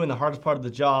already doing the hardest part of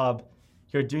the job.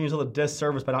 You're doing yourself a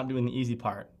disservice by not doing the easy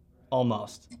part,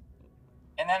 almost.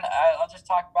 And then I'll just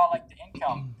talk about like the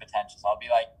income potentials. I'll be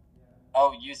like,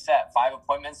 oh, you set 5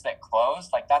 appointments that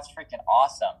closed? Like, that's freaking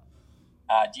awesome.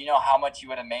 Do you know how much you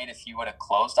would have made if you would have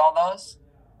closed all those?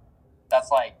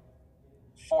 That's like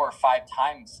 4 or 5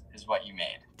 times is what you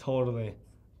made. Totally.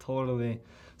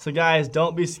 So guys,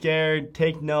 don't be scared.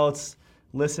 Take notes.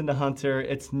 Listen to Hunter.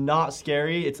 It's not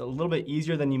scary. It's a little bit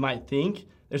easier than you might think.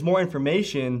 There's more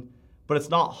information, but it's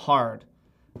not hard.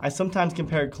 I sometimes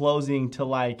compare closing to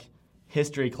like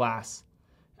history class.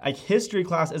 Like, history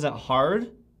class isn't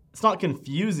hard. It's not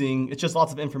confusing. It's just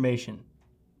lots of information,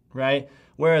 right?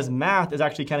 Whereas math is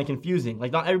actually kind of confusing.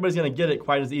 Like, not everybody's going to get it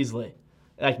quite as easily.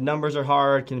 Like, numbers are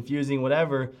hard, confusing,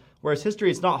 whatever. Whereas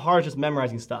history, it's not hard, it's just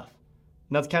memorizing stuff.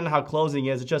 And that's kind of how closing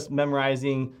is. It's just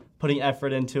memorizing, putting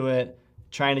effort into it,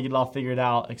 trying to get it all figured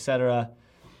out, etc.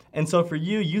 And so for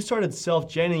you, you started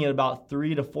self-genning in about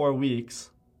 3 to 4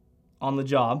 weeks on the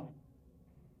job.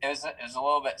 It was a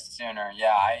little bit sooner.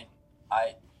 Yeah,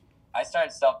 I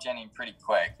started self-genning pretty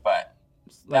quick, but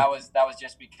that was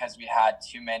just because we had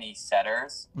too many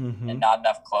setters and not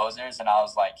enough closers. And I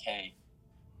was like, hey,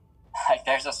 like,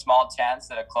 there's a small chance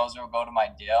that a closer will go to my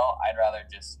deal. I'd rather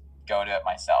just go to it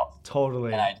myself.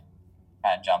 Totally. And I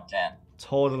kind of jumped in.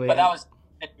 Totally. But that was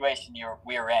the situation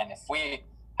we were in. If we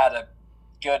had a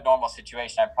good normal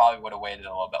situation, I probably would have waited a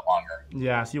little bit longer.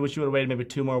 Yeah, so you wish you would have waited maybe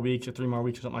 2 more weeks or 3 more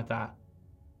weeks or something like that.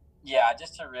 Yeah,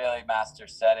 just to really master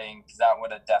setting, because that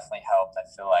would have definitely helped, I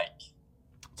feel like.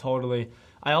 Totally.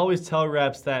 I always tell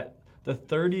reps that I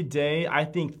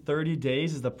think 30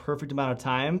 days is the perfect amount of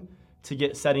time to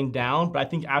get setting down. But I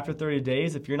think after 30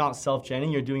 days, if you're not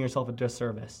self-genning, you're doing yourself a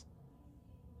disservice,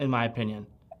 in my opinion.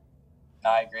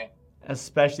 I agree.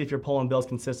 Especially if you're pulling bills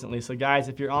consistently. So guys,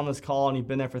 if you're on this call and you've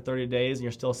been there for 30 days and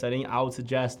you're still setting, I would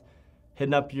suggest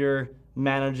hitting up your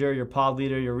manager, your pod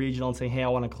leader, your regional, and saying, hey, I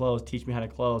want to close. Teach me how to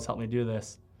close. Help me do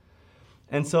this.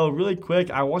 And so really quick,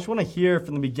 I just want to hear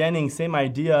from the beginning, same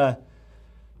idea.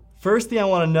 First thing I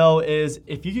want to know is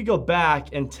if you could go back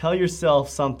and tell yourself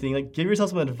something, like give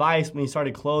yourself some advice when you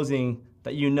started closing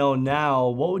that you know now,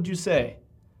 what would you say?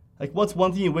 Like, what's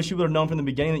one thing you wish you would have known from the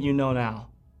beginning that you know now?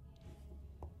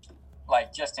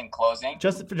 Like, just in closing?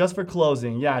 Just for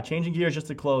closing, yeah. Changing gears just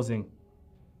to closing.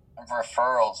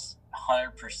 Referrals,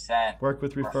 100%. Work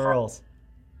with referrals.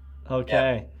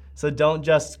 Okay. Yep. So don't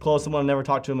just close someone and never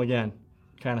talk to them again,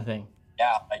 kind of thing.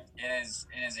 Yeah, like it is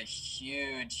a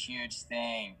huge, huge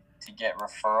thing to get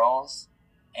referrals.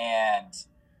 And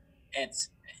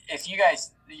if you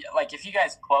guys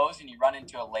close and you run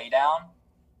into a laydown,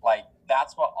 like,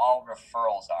 that's what all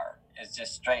referrals are, is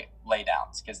just straight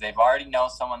laydowns, because they've already know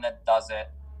someone that does it.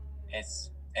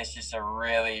 It's just a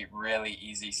really, really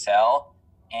easy sell,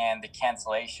 and the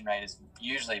cancellation rate is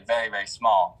usually very, very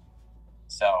small.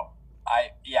 So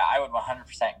I would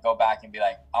 100% go back and be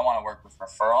like, I want to work with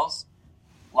referrals.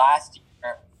 Last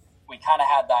year, we kind of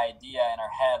had the idea in our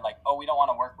head, like, oh, we don't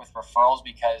want to work with referrals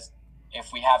because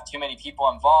if we have too many people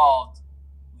involved,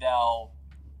 they'll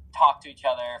talk to each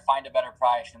other, find a better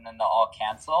price, and then they'll all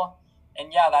cancel.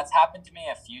 And yeah, that's happened to me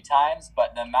a few times,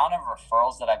 but the amount of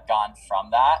referrals that I've gotten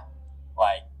from that,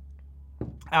 like,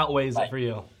 outweighs it for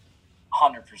you.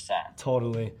 100%.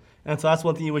 Totally. And so that's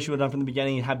one thing you wish you would have done from the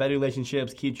beginning: have better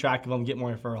relationships, keep track of them, get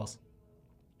more referrals.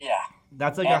 Yeah.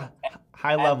 That's like a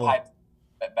high level. Pipe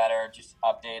bit better, just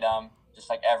update them. just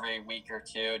like every week or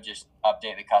two, just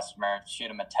update the customer, shoot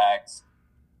them a text,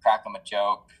 crack them a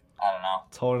joke. I don't know.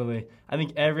 Totally. I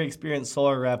think every experienced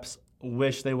solar reps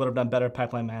wish they would have done better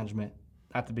pipeline management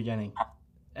at the beginning.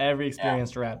 Every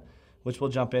experienced rep, which we'll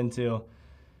jump into.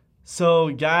 So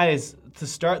guys, to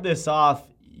start this off,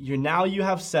 you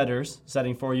have setters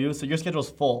setting for you, so your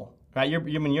schedule's full, right?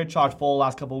 You're chock full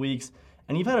last couple weeks,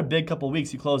 and you've had a big couple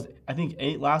weeks. You closed, I think,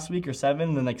 8 last week or 7,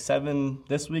 and then like 7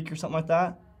 this week or something like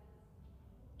that.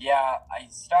 Yeah,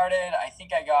 I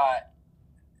think I got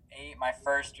 8 my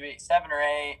first week, 7 or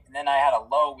 8, and then I had a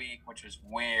low week, which was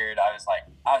weird. I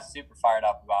was super fired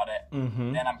up about it.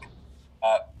 Mm-hmm. Then I'm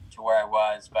up to where I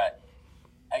was, but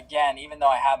again, even though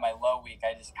I had my low week,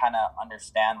 I just kind of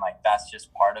understand like that's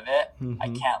just part of it. Mm-hmm. I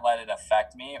can't let it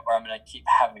affect me, or I'm gonna keep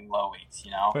having low weeks.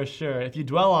 You know. For sure. If you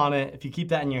dwell on it, if you keep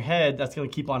that in your head, that's gonna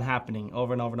keep on happening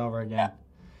over and over and over again. Yeah.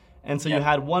 And so you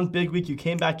had one big week, you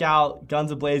came back out, guns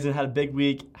a-blazing, had a big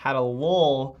week, had a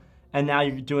lull, and now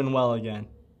you're doing well again.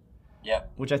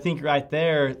 Yep. Which I think right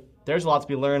there, there's a lot to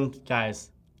be learned, guys.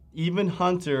 Even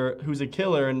Hunter, who's a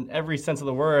killer in every sense of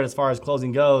the word as far as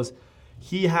closing goes,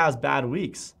 he has bad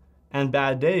weeks and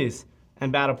bad days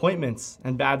and bad appointments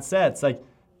and bad sets. Like,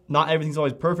 not everything's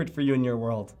always perfect for you in your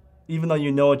world, even though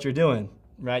you know what you're doing,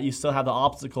 right? You still have the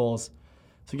obstacles.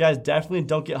 So guys, definitely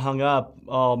don't get hung up.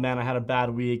 Oh man, I had a bad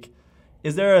week.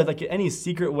 Is there like any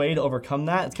secret way to overcome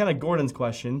that? It's kind of Gordon's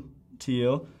question to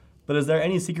you, but is there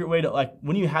any secret way to, like,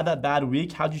 when you had that bad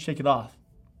week, how'd you shake it off?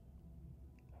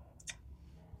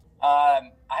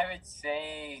 I would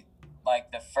say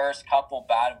like the first couple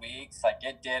bad weeks, like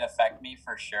it did affect me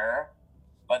for sure.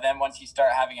 But then once you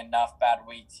start having enough bad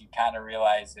weeks, you kind of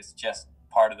realize it's just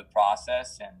part of the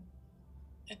process and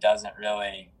it doesn't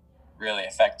really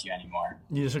affect you anymore.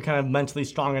 You just are kind of mentally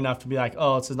strong enough to be like,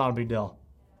 oh, this is not a big deal.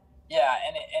 Yeah,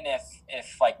 and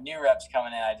if like new reps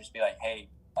coming in, I'd just be like, hey,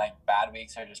 like bad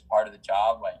weeks are just part of the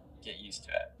job, like get used to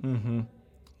it. Mm-hmm.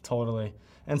 Totally.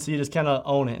 And so you just kind of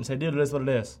own it and say, dude, it is what it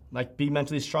is. Like, be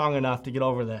mentally strong enough to get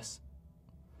over this.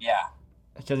 Yeah.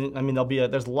 Because, I mean,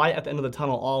 there's light at the end of the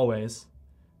tunnel always.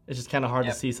 It's just kind of hard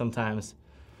to see sometimes.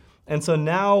 And so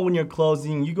now when you're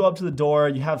closing, you go up to the door,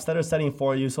 you have setters setting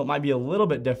for you, so it might be a little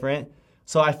bit different.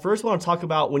 So I first want to talk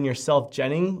about when you're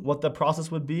self-genning, what the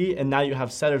process would be, and now you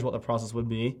have setters, what the process would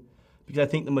be. Because I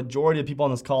think the majority of people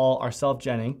on this call are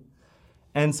self-genning.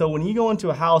 And so when you go into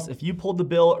a house, if you pulled the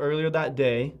bill earlier that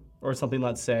day, or something,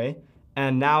 let's say,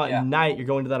 and now at night you're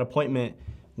going to that appointment,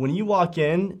 when you walk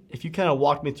in, if you kind of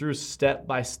walk me through step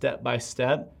by step by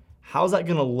step, how's that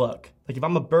going to look? Like, if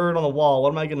I'm a bird on the wall, what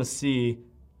am I going to see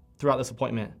throughout this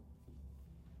appointment?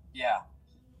 Yeah.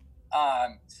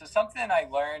 So something I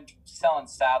learned selling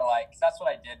satellite, because that's what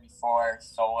I did before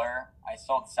solar. I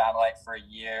sold satellite for a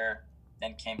year,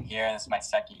 then came here, and this is my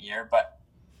second year. But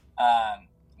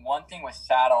one thing with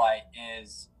satellite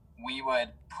is we would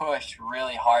push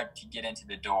really hard to get into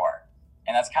the door.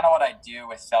 And that's kind of what I do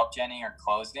with self-genning or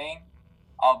closing.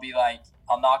 I'll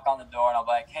knock on the door and I'll be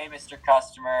like, hey, Mr.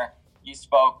 Customer, you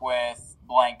spoke with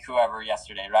blank whoever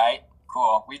yesterday, right?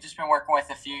 Cool. We've just been working with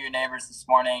a few of your neighbors this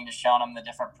morning, just showing them the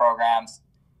different programs.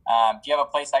 Do you have a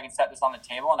place I can set this on the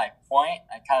table? And I point,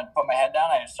 I kind of put my head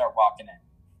down, I just start walking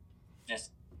in.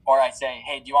 Or I say,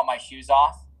 hey, do you want my shoes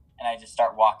off? And I just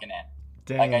start walking in.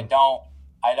 Dang. Like,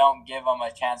 I don't give them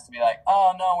a chance to be like,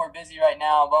 oh, no, we're busy right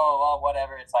now, blah, blah, blah,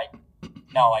 whatever. It's like,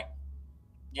 no, like,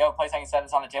 do you have a place I can set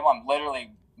this on the table? I'm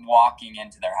literally walking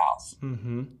into their house.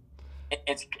 Mm-hmm.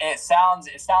 It sounds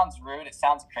rude. It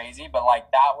sounds crazy, but,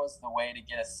 like, that was the way to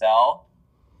get a sell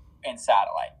in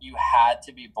satellite. You had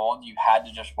to be bold. You had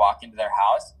to just walk into their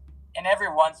house. And every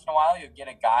once in a while, you'll get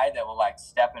a guy that will, like,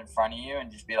 step in front of you and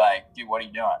just be like, dude, what are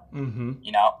you doing? Mm-hmm.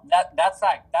 You know, that's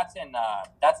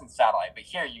in satellite, but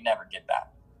here you never get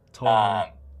that.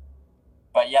 Totally.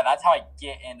 But yeah, that's how I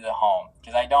get into the home,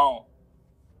 because I don't,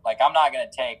 like, I'm not going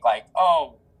to take like,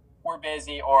 oh, we're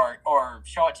busy, or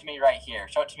show it to me right here.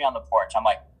 Show it to me on the porch. I'm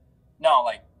like, no,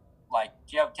 like,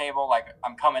 do you have a table? Like,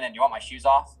 I'm coming in. Do you want my shoes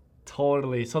off?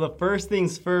 Totally. So the first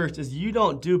things first is you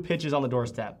don't do pitches on the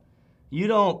doorstep. You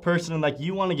don't personally, like,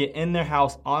 you want to get in their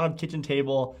house on a kitchen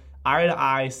table, eye to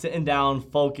eye, sitting down,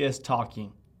 focused,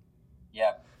 talking.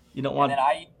 Yep. You don't want. And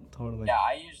then Totally. Yeah,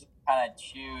 I usually kind of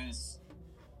choose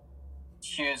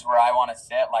where I want to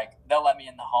sit. Like, they'll let me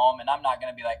in the home, and I'm not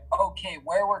going to be like, okay,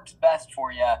 where works best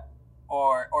for you,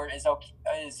 or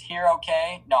is here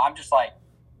okay? No, I'm just like,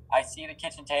 I see the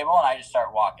kitchen table, and I just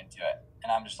start walking to it,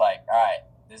 and I'm just like, all right,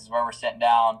 this is where we're sitting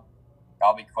down.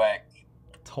 I'll be quick.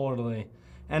 Totally.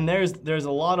 And there's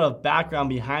a lot of background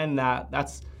behind that.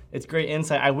 It's great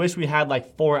insight. I wish we had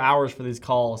like 4 hours for these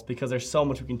calls because there's so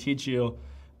much we can teach you.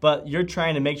 but you're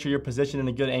trying to make sure you're positioned in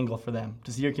a good angle for them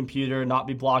to see your computer, not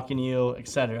be blocking you,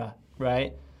 etc.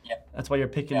 Right? Yeah. That's why you're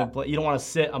picking you don't want to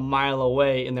sit a mile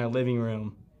away in their living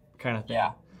room kind of thing.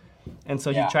 Yeah. And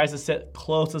so he tries to sit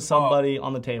close to somebody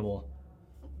on the table.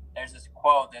 There's this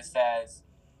quote that says,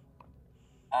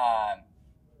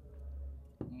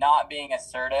 not being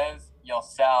assertive, you'll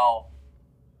sell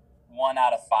 1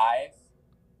 out of 5,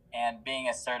 and being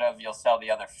assertive, you'll sell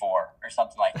the other 4, or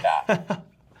something like that.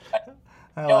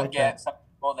 You'll get some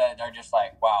people that are just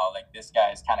like, wow, like this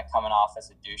guy is kind of coming off as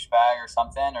a douchebag or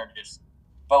something,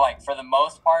 but like for the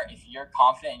most part, if you're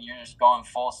confident and you're just going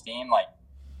full steam, like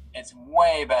it's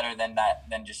way better than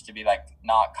just to be like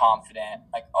not confident.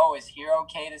 Like, oh, is here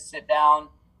okay to sit down?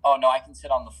 Oh no, I can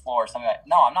sit on the floor. Something like,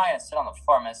 no, I'm not gonna sit on the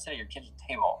floor. I'm gonna sit at your kitchen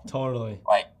table. Totally.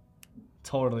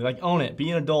 Totally. Like own it.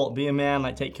 Be an adult. Be a man.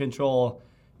 Like take control.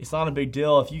 It's not a big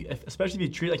deal especially if you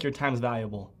treat like your time's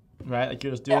valuable, right? Like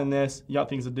you're just doing this. You got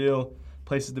things to do,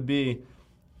 places to be.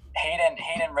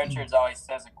 Hayden Richards always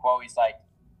says a quote. He's like,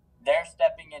 they're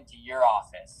stepping into your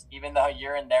office, even though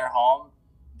you're in their home.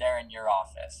 They're in your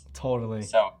office. Totally.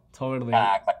 So totally.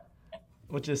 Act like,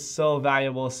 which is so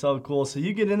valuable, so cool. So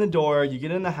you get in the door, you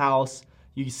get in the house,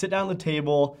 you sit down at the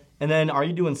table, and then are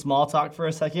you doing small talk for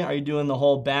a second? Are you doing the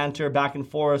whole banter back and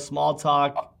forth, small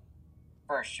talk?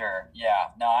 For sure, yeah.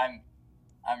 No, I'm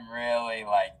really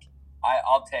like,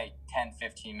 I'll take 10,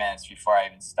 15 minutes before I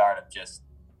even start of just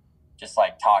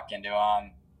like talking to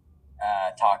them,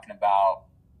 talking about.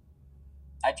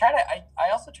 I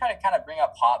also try to kind of bring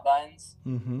up hot buttons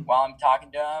while I'm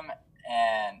talking to them,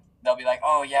 and they'll be like,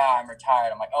 oh yeah, I'm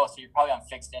retired. I'm like, oh, so you're probably on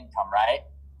fixed income, right?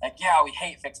 Like, yeah, we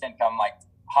hate fixed income. Like,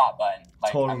 hot button.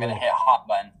 Like, totally. I'm going to hit hot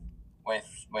button with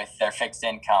their fixed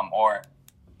income, or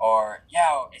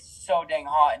yeah, it's so dang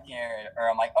hot in here. Or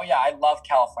I'm like, oh yeah, I love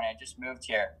California. I just moved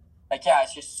here. Like, yeah,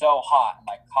 it's just so hot. I'm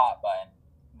like, hot button.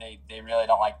 They really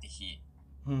don't like the heat.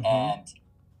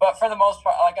 But for the most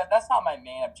part, like, that's not my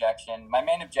main objection. My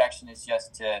main objection is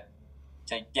just to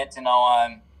get to know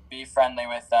them, be friendly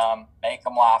with them, make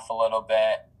them laugh a little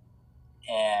bit,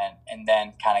 and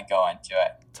then kind of go into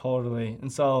it. Totally.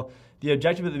 And so the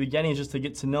objective at the beginning is just to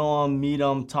get to know them, meet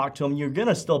them, talk to them. You're going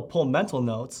to still pull mental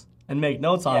notes and make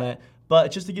notes on it,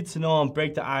 but just to get to know them,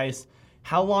 break the ice.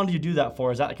 How long do you do that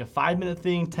for? Is that like a 5-minute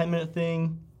thing, 10-minute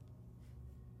thing?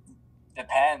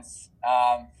 Depends.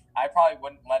 I probably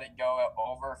wouldn't let it go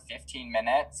over 15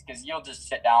 minutes because you'll just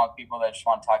sit down with people that just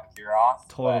want to talk your ear off.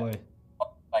 Totally.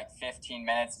 But like 15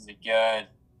 minutes is a good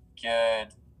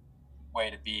way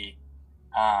to be.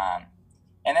 And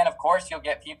then, of course, you'll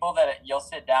get people that you'll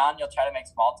sit down, you'll try to make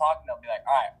small talk, and they'll be like,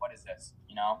 all right, what is this?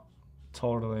 You know?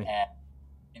 Totally.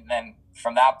 And then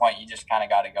from that point, you just kind of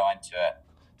got to go into it.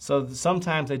 So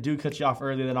sometimes they do cut you off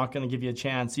early. They're not going to give you a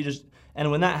chance. And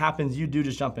when that happens, you do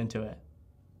just jump into it,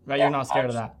 right? Yeah, you're not scared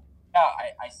of that. Yeah,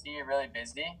 I see you're really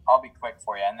busy. I'll be quick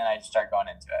for you, and then I just start going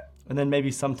into it. And then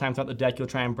maybe sometimes out the deck, you'll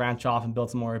try and branch off and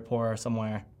build some more rapport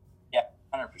somewhere. Yeah,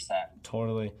 100%.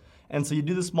 Totally. And so you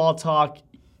do the small talk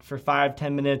for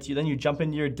 5-10 minutes. Then you jump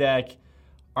into your deck.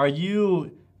 Are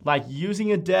you like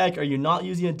using a deck? Are you not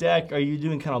using a deck? Are you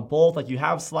doing kind of both? Like you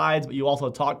have slides, but you also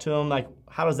talk to them. Like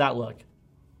how does that look?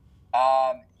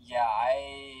 Yeah,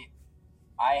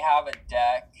 I have a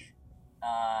deck.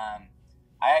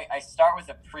 I start with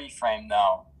a pre-frame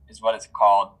though, is what it's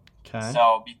called. Okay.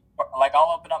 So like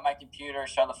I'll open up my computer,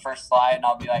 show the first slide, and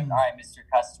I'll be like, all right, Mr.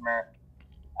 Customer,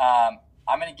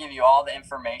 I'm going to give you all the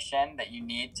information that you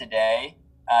need today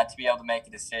to be able to make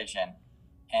a decision.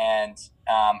 And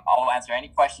I'll answer any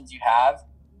questions you have.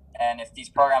 And if these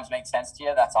programs make sense to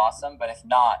you, that's awesome. But if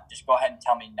not, just go ahead and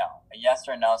tell me no. A yes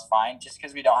or a no is fine, just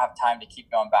because we don't have time to keep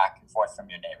going back and forth from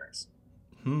your neighbors.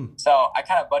 So I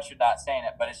kind of butchered that saying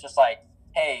it, but it's just like,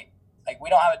 hey, like we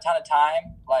don't have a ton of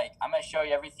time. Like I'm going to show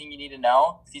you everything you need to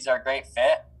know. If these are a great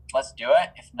fit, let's do it.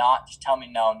 If not, just tell me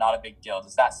no, not a big deal.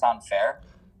 Does that sound fair?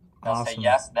 They'll Awesome. say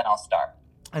yes, then I'll start.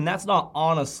 And that's not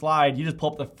on a slide. You just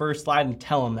pull up the first slide and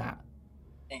tell them that.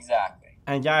 Exactly.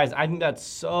 And guys, I think that's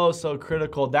so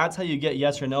critical. That's how you get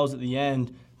yes or no's at the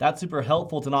end. That's super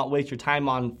helpful to not waste your time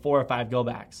on 4 or 5 go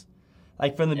backs.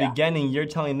 Like from the beginning, you're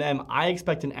telling them, I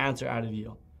expect an answer out of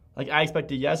you. Like I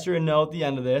expect a yes or a no at the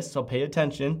end of this, so pay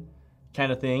attention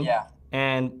kind of thing. Yeah.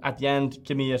 And at the end,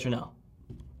 give me a yes or no.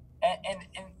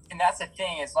 And that's the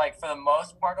thing, is like for the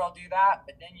most part I'll do that,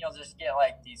 but then you'll just get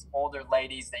like these older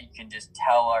ladies that you can just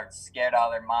tell are scared out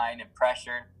of their mind and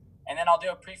pressured. And then I'll do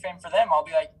a pre-frame for them. I'll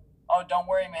be like, oh, don't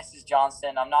worry, Mrs.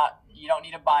 Johnston. You don't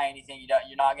need to buy anything.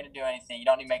 You're not going to do anything. You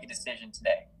don't need to make a decision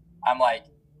today. I'm like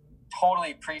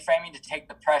totally pre-framing to take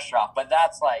the pressure off. But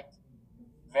that's like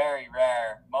very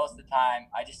rare. Most of the time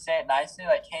I just say it nicely,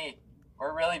 like, hey,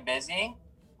 we're really busy.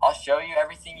 I'll show you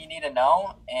everything you need to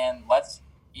know, and let's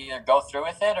either go through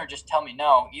with it or just tell me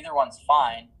no. Either one's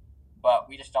fine, but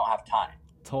we just don't have time.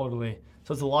 Totally.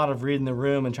 So it's a lot of reading the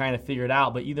room and trying to figure it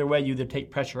out. But either way, you either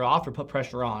take pressure off or put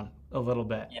pressure on a little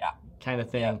bit. Yeah. Kind of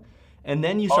thing. Yeah. And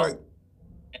then you start.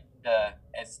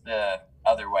 It's the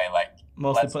other way. Like,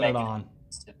 mostly let's putting it make on.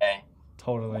 Today.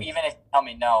 Totally. Even if you tell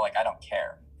me no, like, I don't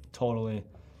care. Totally.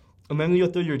 And then you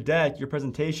go through your deck, your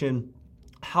presentation.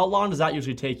 How long does that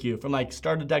usually take you from like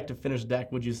start of deck to finish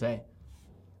deck, would you say?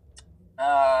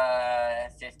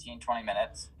 15, 20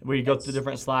 minutes. Where you go through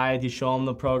different slides, you show them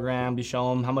the program, you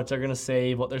show them how much they're going to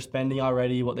save, what they're spending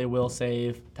already, what they will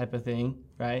save, type of thing,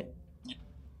 right?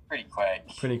 Pretty quick.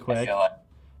 Pretty quick. I feel like.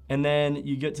 And then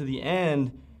you get to the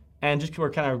end, and just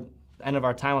we're kind of end of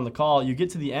our time on the call, you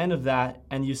get to the end of that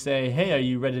and you say, hey, are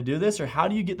you ready to do this? Or how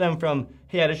do you get them from,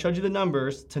 hey, I just showed you the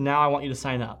numbers to now I want you to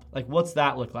sign up? Like, what's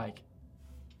that look like?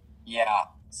 Yeah.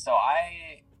 So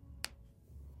I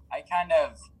kind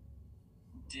of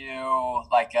do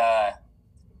like a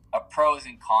pros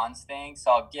and cons thing.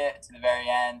 So I'll get to the very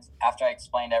end after I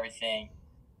explained everything,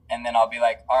 and then I'll be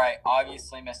like, all right,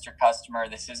 obviously, Mr. Customer,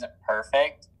 this isn't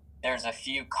perfect. There's a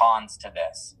few cons to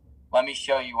this. Let me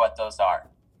show you what those are.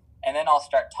 And then I'll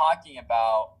start talking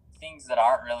about things that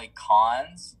aren't really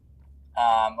cons.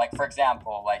 Like, for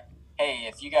example, like, hey,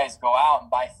 if you guys go out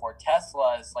and buy 4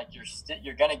 Teslas, like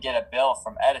you're going to get a bill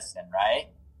from Edison, right?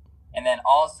 And then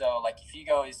also, like, if you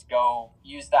guys go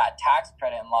use that tax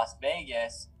credit in Las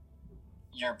Vegas,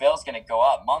 your bill's going to go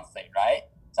up monthly, right?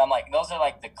 So I'm like, those are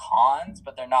like the cons,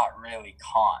 but they're not really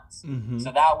cons. Mm-hmm.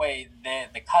 So that way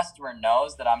the customer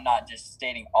knows that I'm not just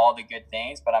stating all the good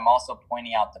things, but I'm also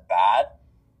pointing out the bad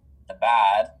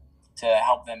to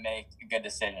help them make a good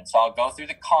decision. So I'll go through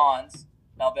the cons,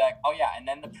 and I'll be like, oh yeah, and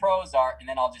then the pros are, and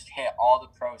then I'll just hit all the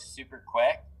pros super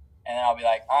quick, and then I'll be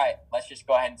like, all right, let's just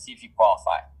go ahead and see if you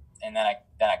qualify. And then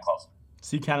I close.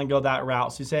 So you kind of go that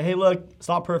route. So you say, hey, look, it's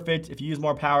not perfect. If you use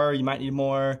more power, you might need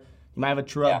more. You might have a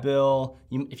true-up bill.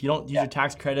 If you don't use your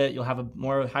tax credit, you'll have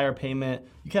a higher payment.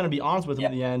 You kind of be honest with them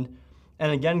at the end.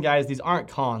 And again, guys, these aren't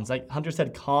cons. Like Hunter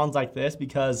said, cons like this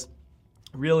because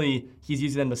really he's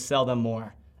using them to sell them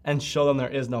more and show them there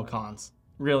is no cons,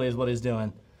 really is what he's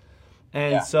doing.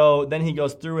 And so then he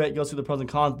goes through the pros and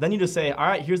cons. Then you just say, all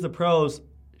right, here's the pros.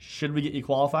 Should we get you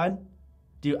qualified?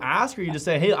 Do you ask or you just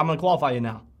say, hey, I'm going to qualify you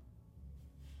now?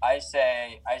 I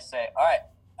say, all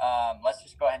right, let's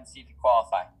just go ahead and see if you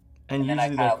qualify. And then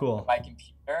usually they're cool. My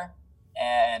computer,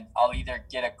 and I'll either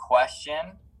get a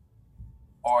question,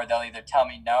 or they'll either tell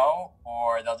me no,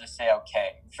 or they'll just say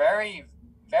okay. Very,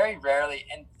 very rarely,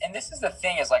 and this is the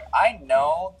thing is like I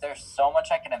know there's so much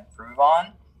I can improve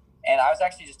on, and I was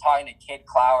actually just talking to Kid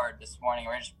Cloward this morning.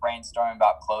 We were just brainstorming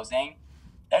about closing.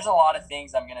 There's a lot of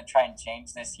things I'm gonna try and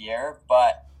change this year,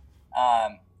 but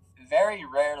very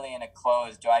rarely in a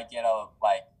close do I get a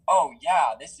like, oh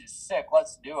yeah, this is sick,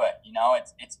 let's do it. You know,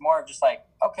 it's more of just like,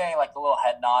 okay, like a little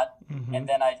head nod, and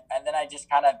then I just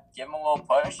kind of give them a little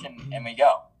push and we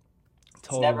go.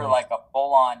 Totally. It's never like a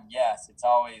full on yes. It's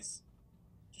always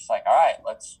just like, all right,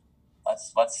 let's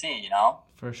see, you know.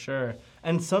 For sure.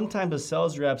 And sometimes as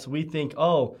sales reps, we think,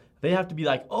 oh, they have to be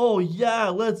like, oh yeah,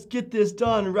 let's get this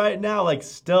done right now, like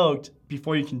stoked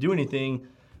before you can do anything.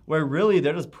 Where really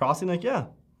they're just processing like, yeah,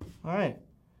 all right,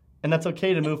 and that's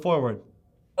okay to move forward.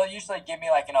 They'll usually give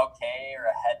me like an okay or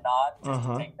a head nod just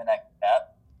to take the next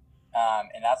step,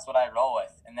 and that's what I roll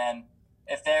with. And then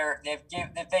if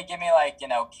they give me like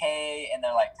an okay and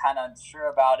they're like kind of unsure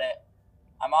about it,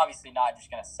 I'm obviously not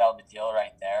just going to sell the deal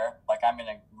right there. Like I'm going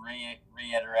to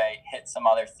reiterate, hit some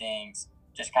other things,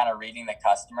 just kind of reading the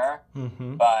customer.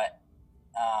 Mm-hmm. But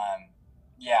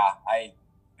I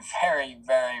very,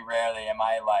 very rarely am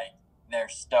I like they're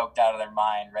stoked out of their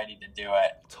mind, ready to do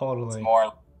it. Totally. It's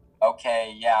more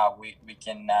okay, yeah, we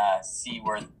can see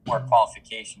where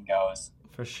qualification goes.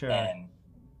 For sure. And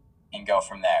go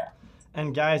from there.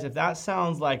 And guys, if that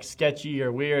sounds like sketchy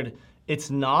or weird, it's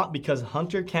not, because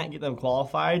Hunter can't get them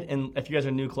qualified. And if you guys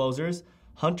are new closers,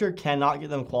 Hunter cannot get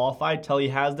them qualified till he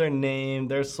has their name,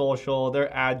 their social,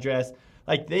 their address.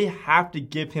 Like, they have to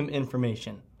give him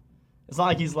information. It's not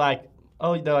like he's like,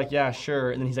 oh, they're like, yeah,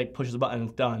 sure. And then he's like, pushes a button and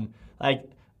it's done.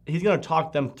 Like, he's going to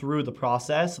talk them through the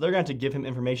process. So they're going to have to give him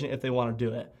information if they want to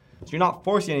do it. So you're not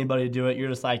forcing anybody to do it. You're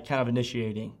just like kind of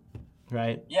initiating,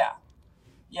 right? Yeah.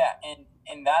 Yeah.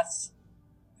 And that's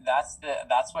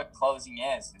what closing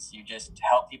is you just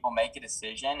help people make a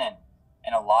decision. And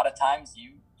a lot of times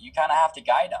you kind of have to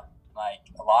guide them. Like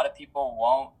a lot of people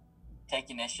won't take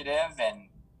initiative, and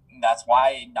that's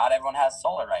why not everyone has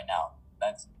solar right now.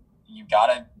 You got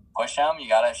to push them. You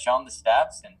got to show them the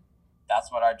steps, and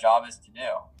that's what our job is to do.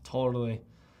 Totally.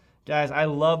 Guys, I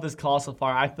love this call so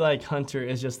far. I feel like Hunter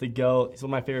is just the GOAT. He's one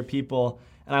of my favorite people.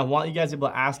 And I want you guys to be able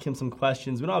to ask him some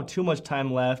questions. We don't have too much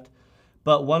time left.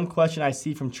 But one question I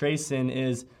see from Trayson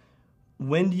is,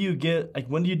 when do you do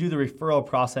the referral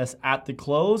process, at the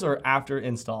close or after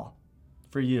install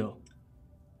for you?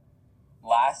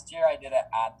 Last year I did it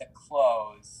at the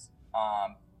close.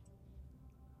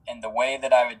 And the way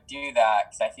that I would do that,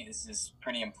 because I think this is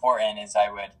pretty important, is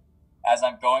I would, as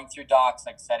I'm going through docs,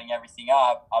 like setting everything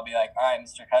up, I'll be like, all right,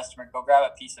 Mr. Customer, go grab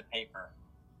a piece of paper.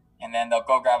 And then they'll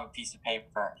go grab a piece of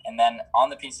paper. And then on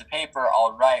the piece of paper,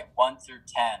 I'll write 1 through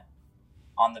 10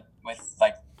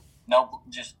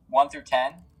 just 1 through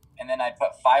 10. And then I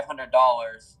put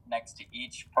 $500 next to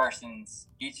each person's,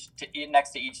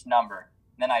 next to each number.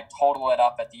 And then I total it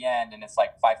up at the end, and it's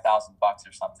like $5,000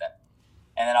 or something.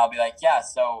 And then I'll be like, yeah,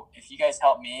 so if you guys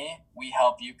help me, we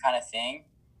help you, kind of thing.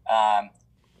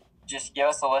 Just give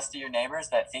us a list of your neighbors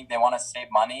that think they want to save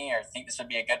money or think this would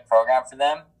be a good program for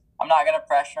them. I'm not going to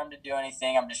pressure them to do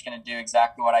anything. I'm just going to do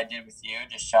exactly what I did with you,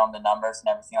 just show them the numbers and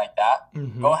everything like that.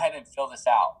 Mm-hmm. Go ahead and fill this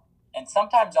out. And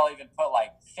sometimes I'll even put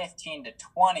like 15 to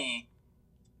 20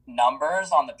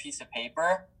 numbers on the piece of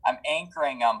paper. I'm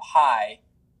anchoring them high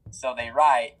so they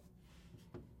write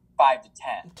 5 to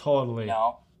 10. Totally. You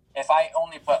know? If I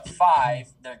only put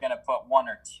 5, they're going to put 1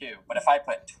 or 2. But if I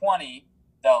put 20,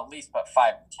 they'll at least put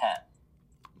 5 or 10.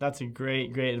 That's a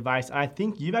great advice. I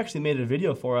think you've actually made a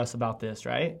video for us about this,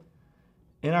 right?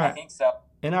 I think so.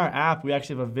 In our app, we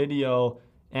actually have a video,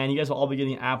 and you guys will all be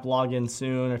getting app login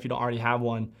soon, or if you don't already have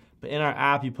one. But in our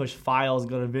app, you push files,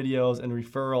 go to videos and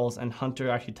referrals, and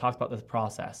Hunter actually talks about this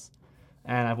process.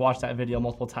 And I've watched that video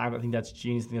multiple times. I think that's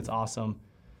genius. I think that's awesome.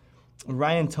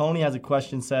 Ryan Tony has a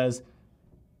question, says,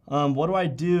 what do I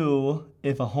do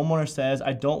if a homeowner says,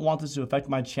 I don't want this to affect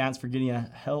my chance for getting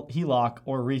a HELOC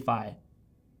or refi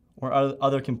or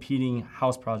other competing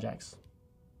house projects?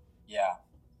 Yeah.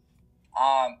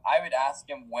 I would ask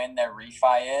them when their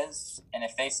refi is, and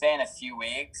if they say in a few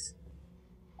weeks,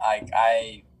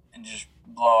 I just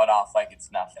blow it off like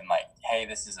it's nothing. Like, hey,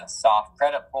 this is a soft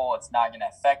credit pull. It's not going to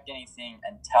affect anything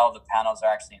until the panels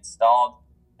are actually installed.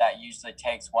 That usually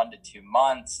takes 1 to 2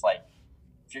 months. Like,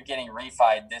 if you're getting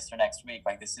refied this or next week,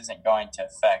 like, this isn't going to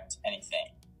affect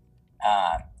anything.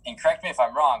 And correct me if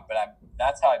I'm wrong, but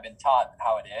that's how I've been taught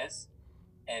how it is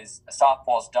soft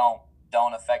pulls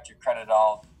don't affect your credit at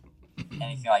all,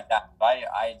 anything like that.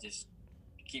 I just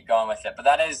keep going with it. But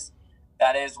that is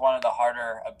one of the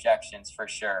harder objections for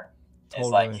sure. Totally.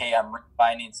 Is like, hey, I'm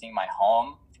refinancing my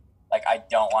home. Like, I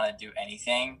don't want to do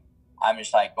anything. I'm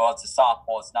just like, well, it's a soft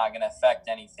pull. It's not going to affect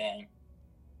anything.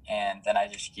 And then I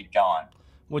just keep going.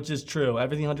 Which is true.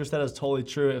 Everything Hunter said is totally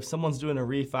true. If someone's doing a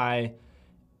refi,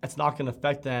 it's not going to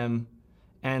affect them.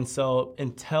 And so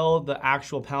until the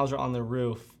actual panels are on the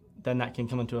roof, then that can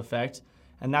come into effect.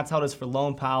 And that's how it is for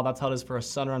Loan Pal. That's how it is for a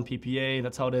Sunrun PPA.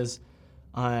 That's how it is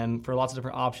for lots of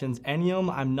different options.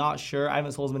 Ennium, I'm not sure. I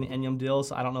haven't sold as many Ennium deals,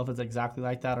 so I don't know if it's exactly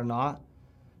like that or not.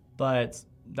 But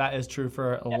that is true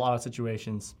for a lot of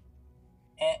situations.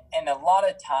 And a lot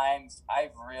of times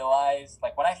I've realized,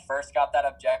 like, when I first got that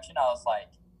objection, I was like,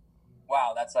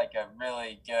 wow, that's like a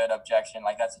really good objection.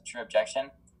 Like, that's a true objection.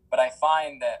 But I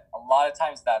find that a lot of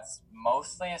times that's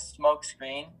mostly a smoke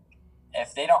screen.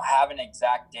 If they don't have an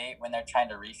exact date when they're trying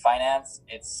to refinance,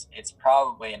 it's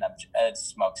probably a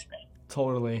smoke screen.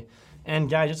 Totally. And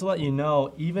guys, just to let you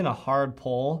know, even a hard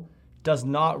pull does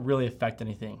not really affect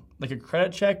anything. Like a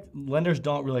credit check, lenders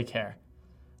don't really care.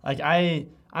 Like I'm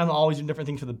always doing different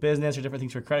things for the business or different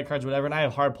things for credit cards, whatever, and I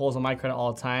have hard pulls on my credit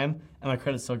all the time, and my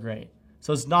credit's so great.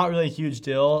 So it's not really a huge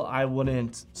deal. I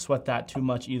wouldn't sweat that too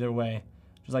much either way,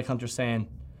 just like Hunter's saying.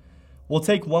 We'll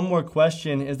take one more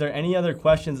question. Is there any other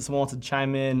questions that someone wants to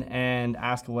chime in and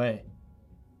ask away?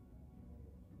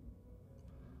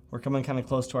 We're coming kind of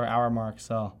close to our hour mark,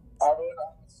 so. I would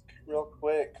ask real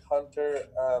quick, Hunter,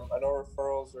 I know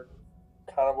referrals are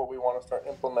kind of what we want to start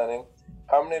implementing.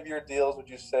 How many of your deals would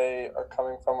you say are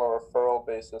coming from a referral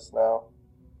basis now?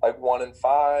 Like 1 in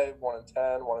 5, 1 in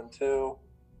 10, 1 in 2?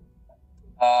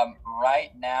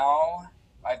 Right now,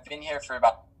 I've been here for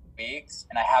about weeks,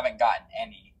 and I haven't gotten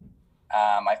any.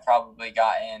 I've probably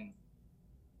gotten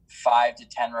 5 to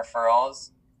 10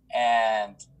 referrals,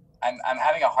 and I'm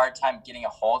having a hard time getting a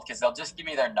hold because they'll just give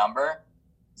me their number.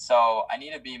 So I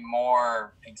need to be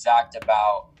more exact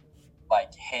about,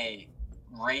 like, hey,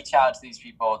 reach out to these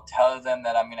people, tell them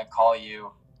that I'm going to call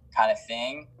you, kind of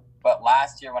thing. But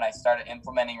last year when I started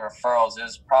implementing referrals, it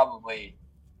was probably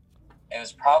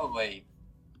 30%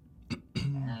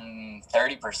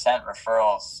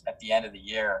 referrals at the end of the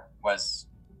year was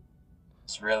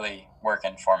really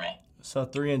working for me. So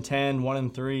 3-10,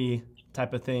 1-3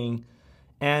 type of thing.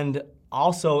 And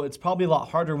also, it's probably a lot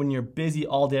harder when you're busy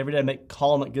all day, every day,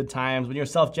 call them at good times. When you're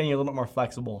self-gen, you're a little bit more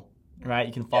flexible, right?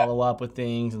 You can follow up with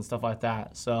things and stuff like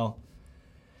that. So,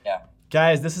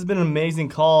 guys, this has been an amazing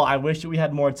call. I wish that we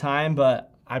had more time,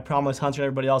 but I promised Hunter and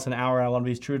everybody else an hour. I want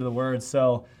to be true to the word.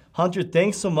 So, Hunter,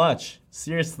 thanks so much.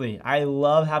 Seriously, I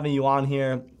love having you on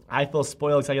here. I feel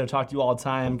spoiled because I get to talk to you all the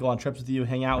time, go on trips with you,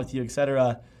 hang out with you,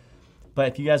 etc. But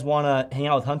if you guys want to hang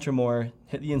out with Hunter more,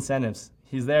 hit the incentives.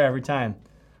 He's there every time.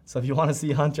 So if you want to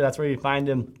see Hunter, that's where you find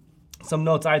him. Some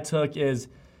notes I took is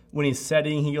when he's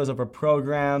setting, he goes over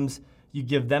programs. You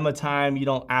give them a time. You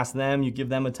don't ask them. You give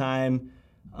them a time.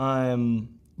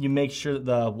 You make sure that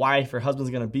the wife or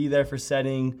husband's going to be there for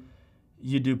setting.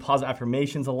 You do positive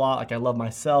affirmations a lot. Like, I love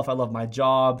myself. I love my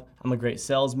job. I'm a great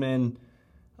salesman.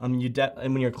 And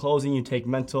when you're closing, you take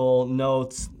mental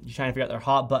notes. You're trying to figure out their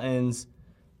hot buttons.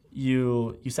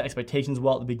 You set expectations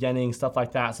well at the beginning, stuff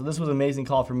like that. So this was an amazing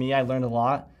call for me. I learned a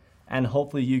lot. And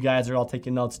hopefully you guys are all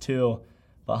taking notes too.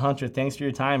 But Hunter, thanks for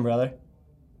your time, brother.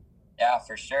 Yeah,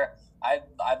 for sure. I'd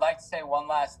like to say one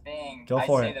last thing. Go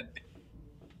for it. I'd say the big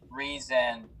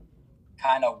reason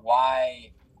kind of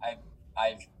why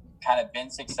I've kind of been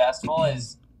successful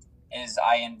is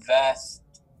I invest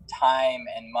time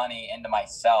and money into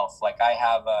myself. Like I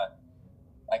have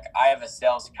a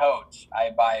sales coach.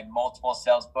 I buy multiple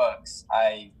sales books.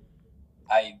 I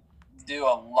do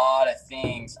a lot of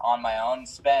things on my own,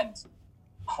 spend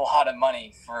a lot of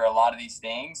money for a lot of these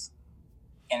things.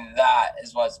 And that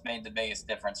is what's made the biggest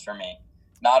difference for me.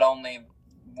 Not only,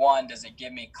 one, does it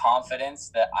give me confidence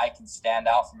that I can stand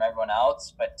out from everyone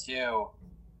else, but two,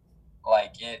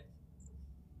 like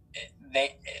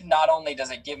not only does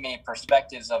it give me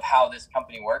perspectives of how this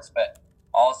company works, but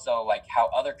also like how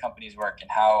other companies work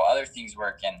and how other things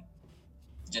work and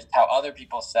just how other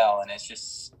people sell. And it's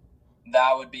just,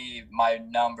 that would be my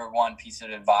number one piece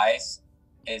of advice,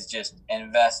 is just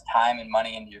invest time and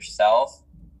money into yourself,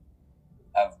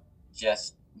 of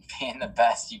just being the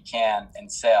best you can in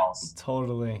sales.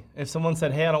 Totally. If someone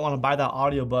said, hey, I don't want to buy that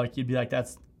audiobook, you'd be like,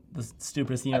 that's the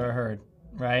stupidest thing you ever heard,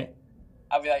 right?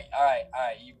 I'd be like, all right,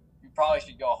 you probably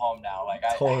should go home now. Like,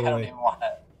 I don't even want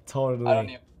to.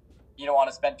 Totally. You don't want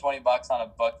to spend $20 on a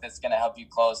book that's going to help you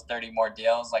close 30 more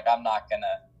deals. Like, I'm not going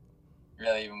to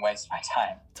really even waste my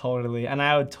time. Totally. And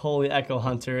I would totally echo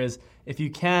Hunter, is if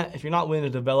you're not willing to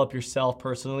develop yourself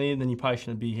personally, then you probably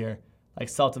shouldn't be here. Like,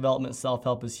 self-development,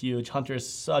 self-help is huge. Hunter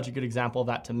is such a good example of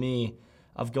that to me,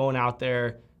 of going out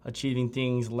there, achieving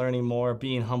things, learning more,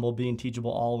 being humble, being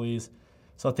teachable always.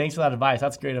 So thanks for that advice.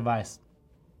 That's great advice.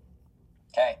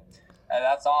 Okay.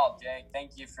 That's all, Jake.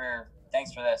 Thanks for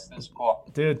this. This is cool.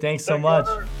 Dude, thanks so much.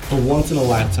 A once in a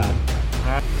lifetime.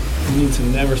 You need to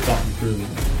never stop improving.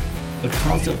 A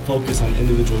constant focus on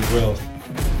individual growth.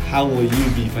 How will you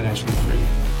be financially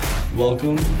free?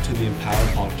 Welcome to the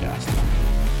MPWR Podcast.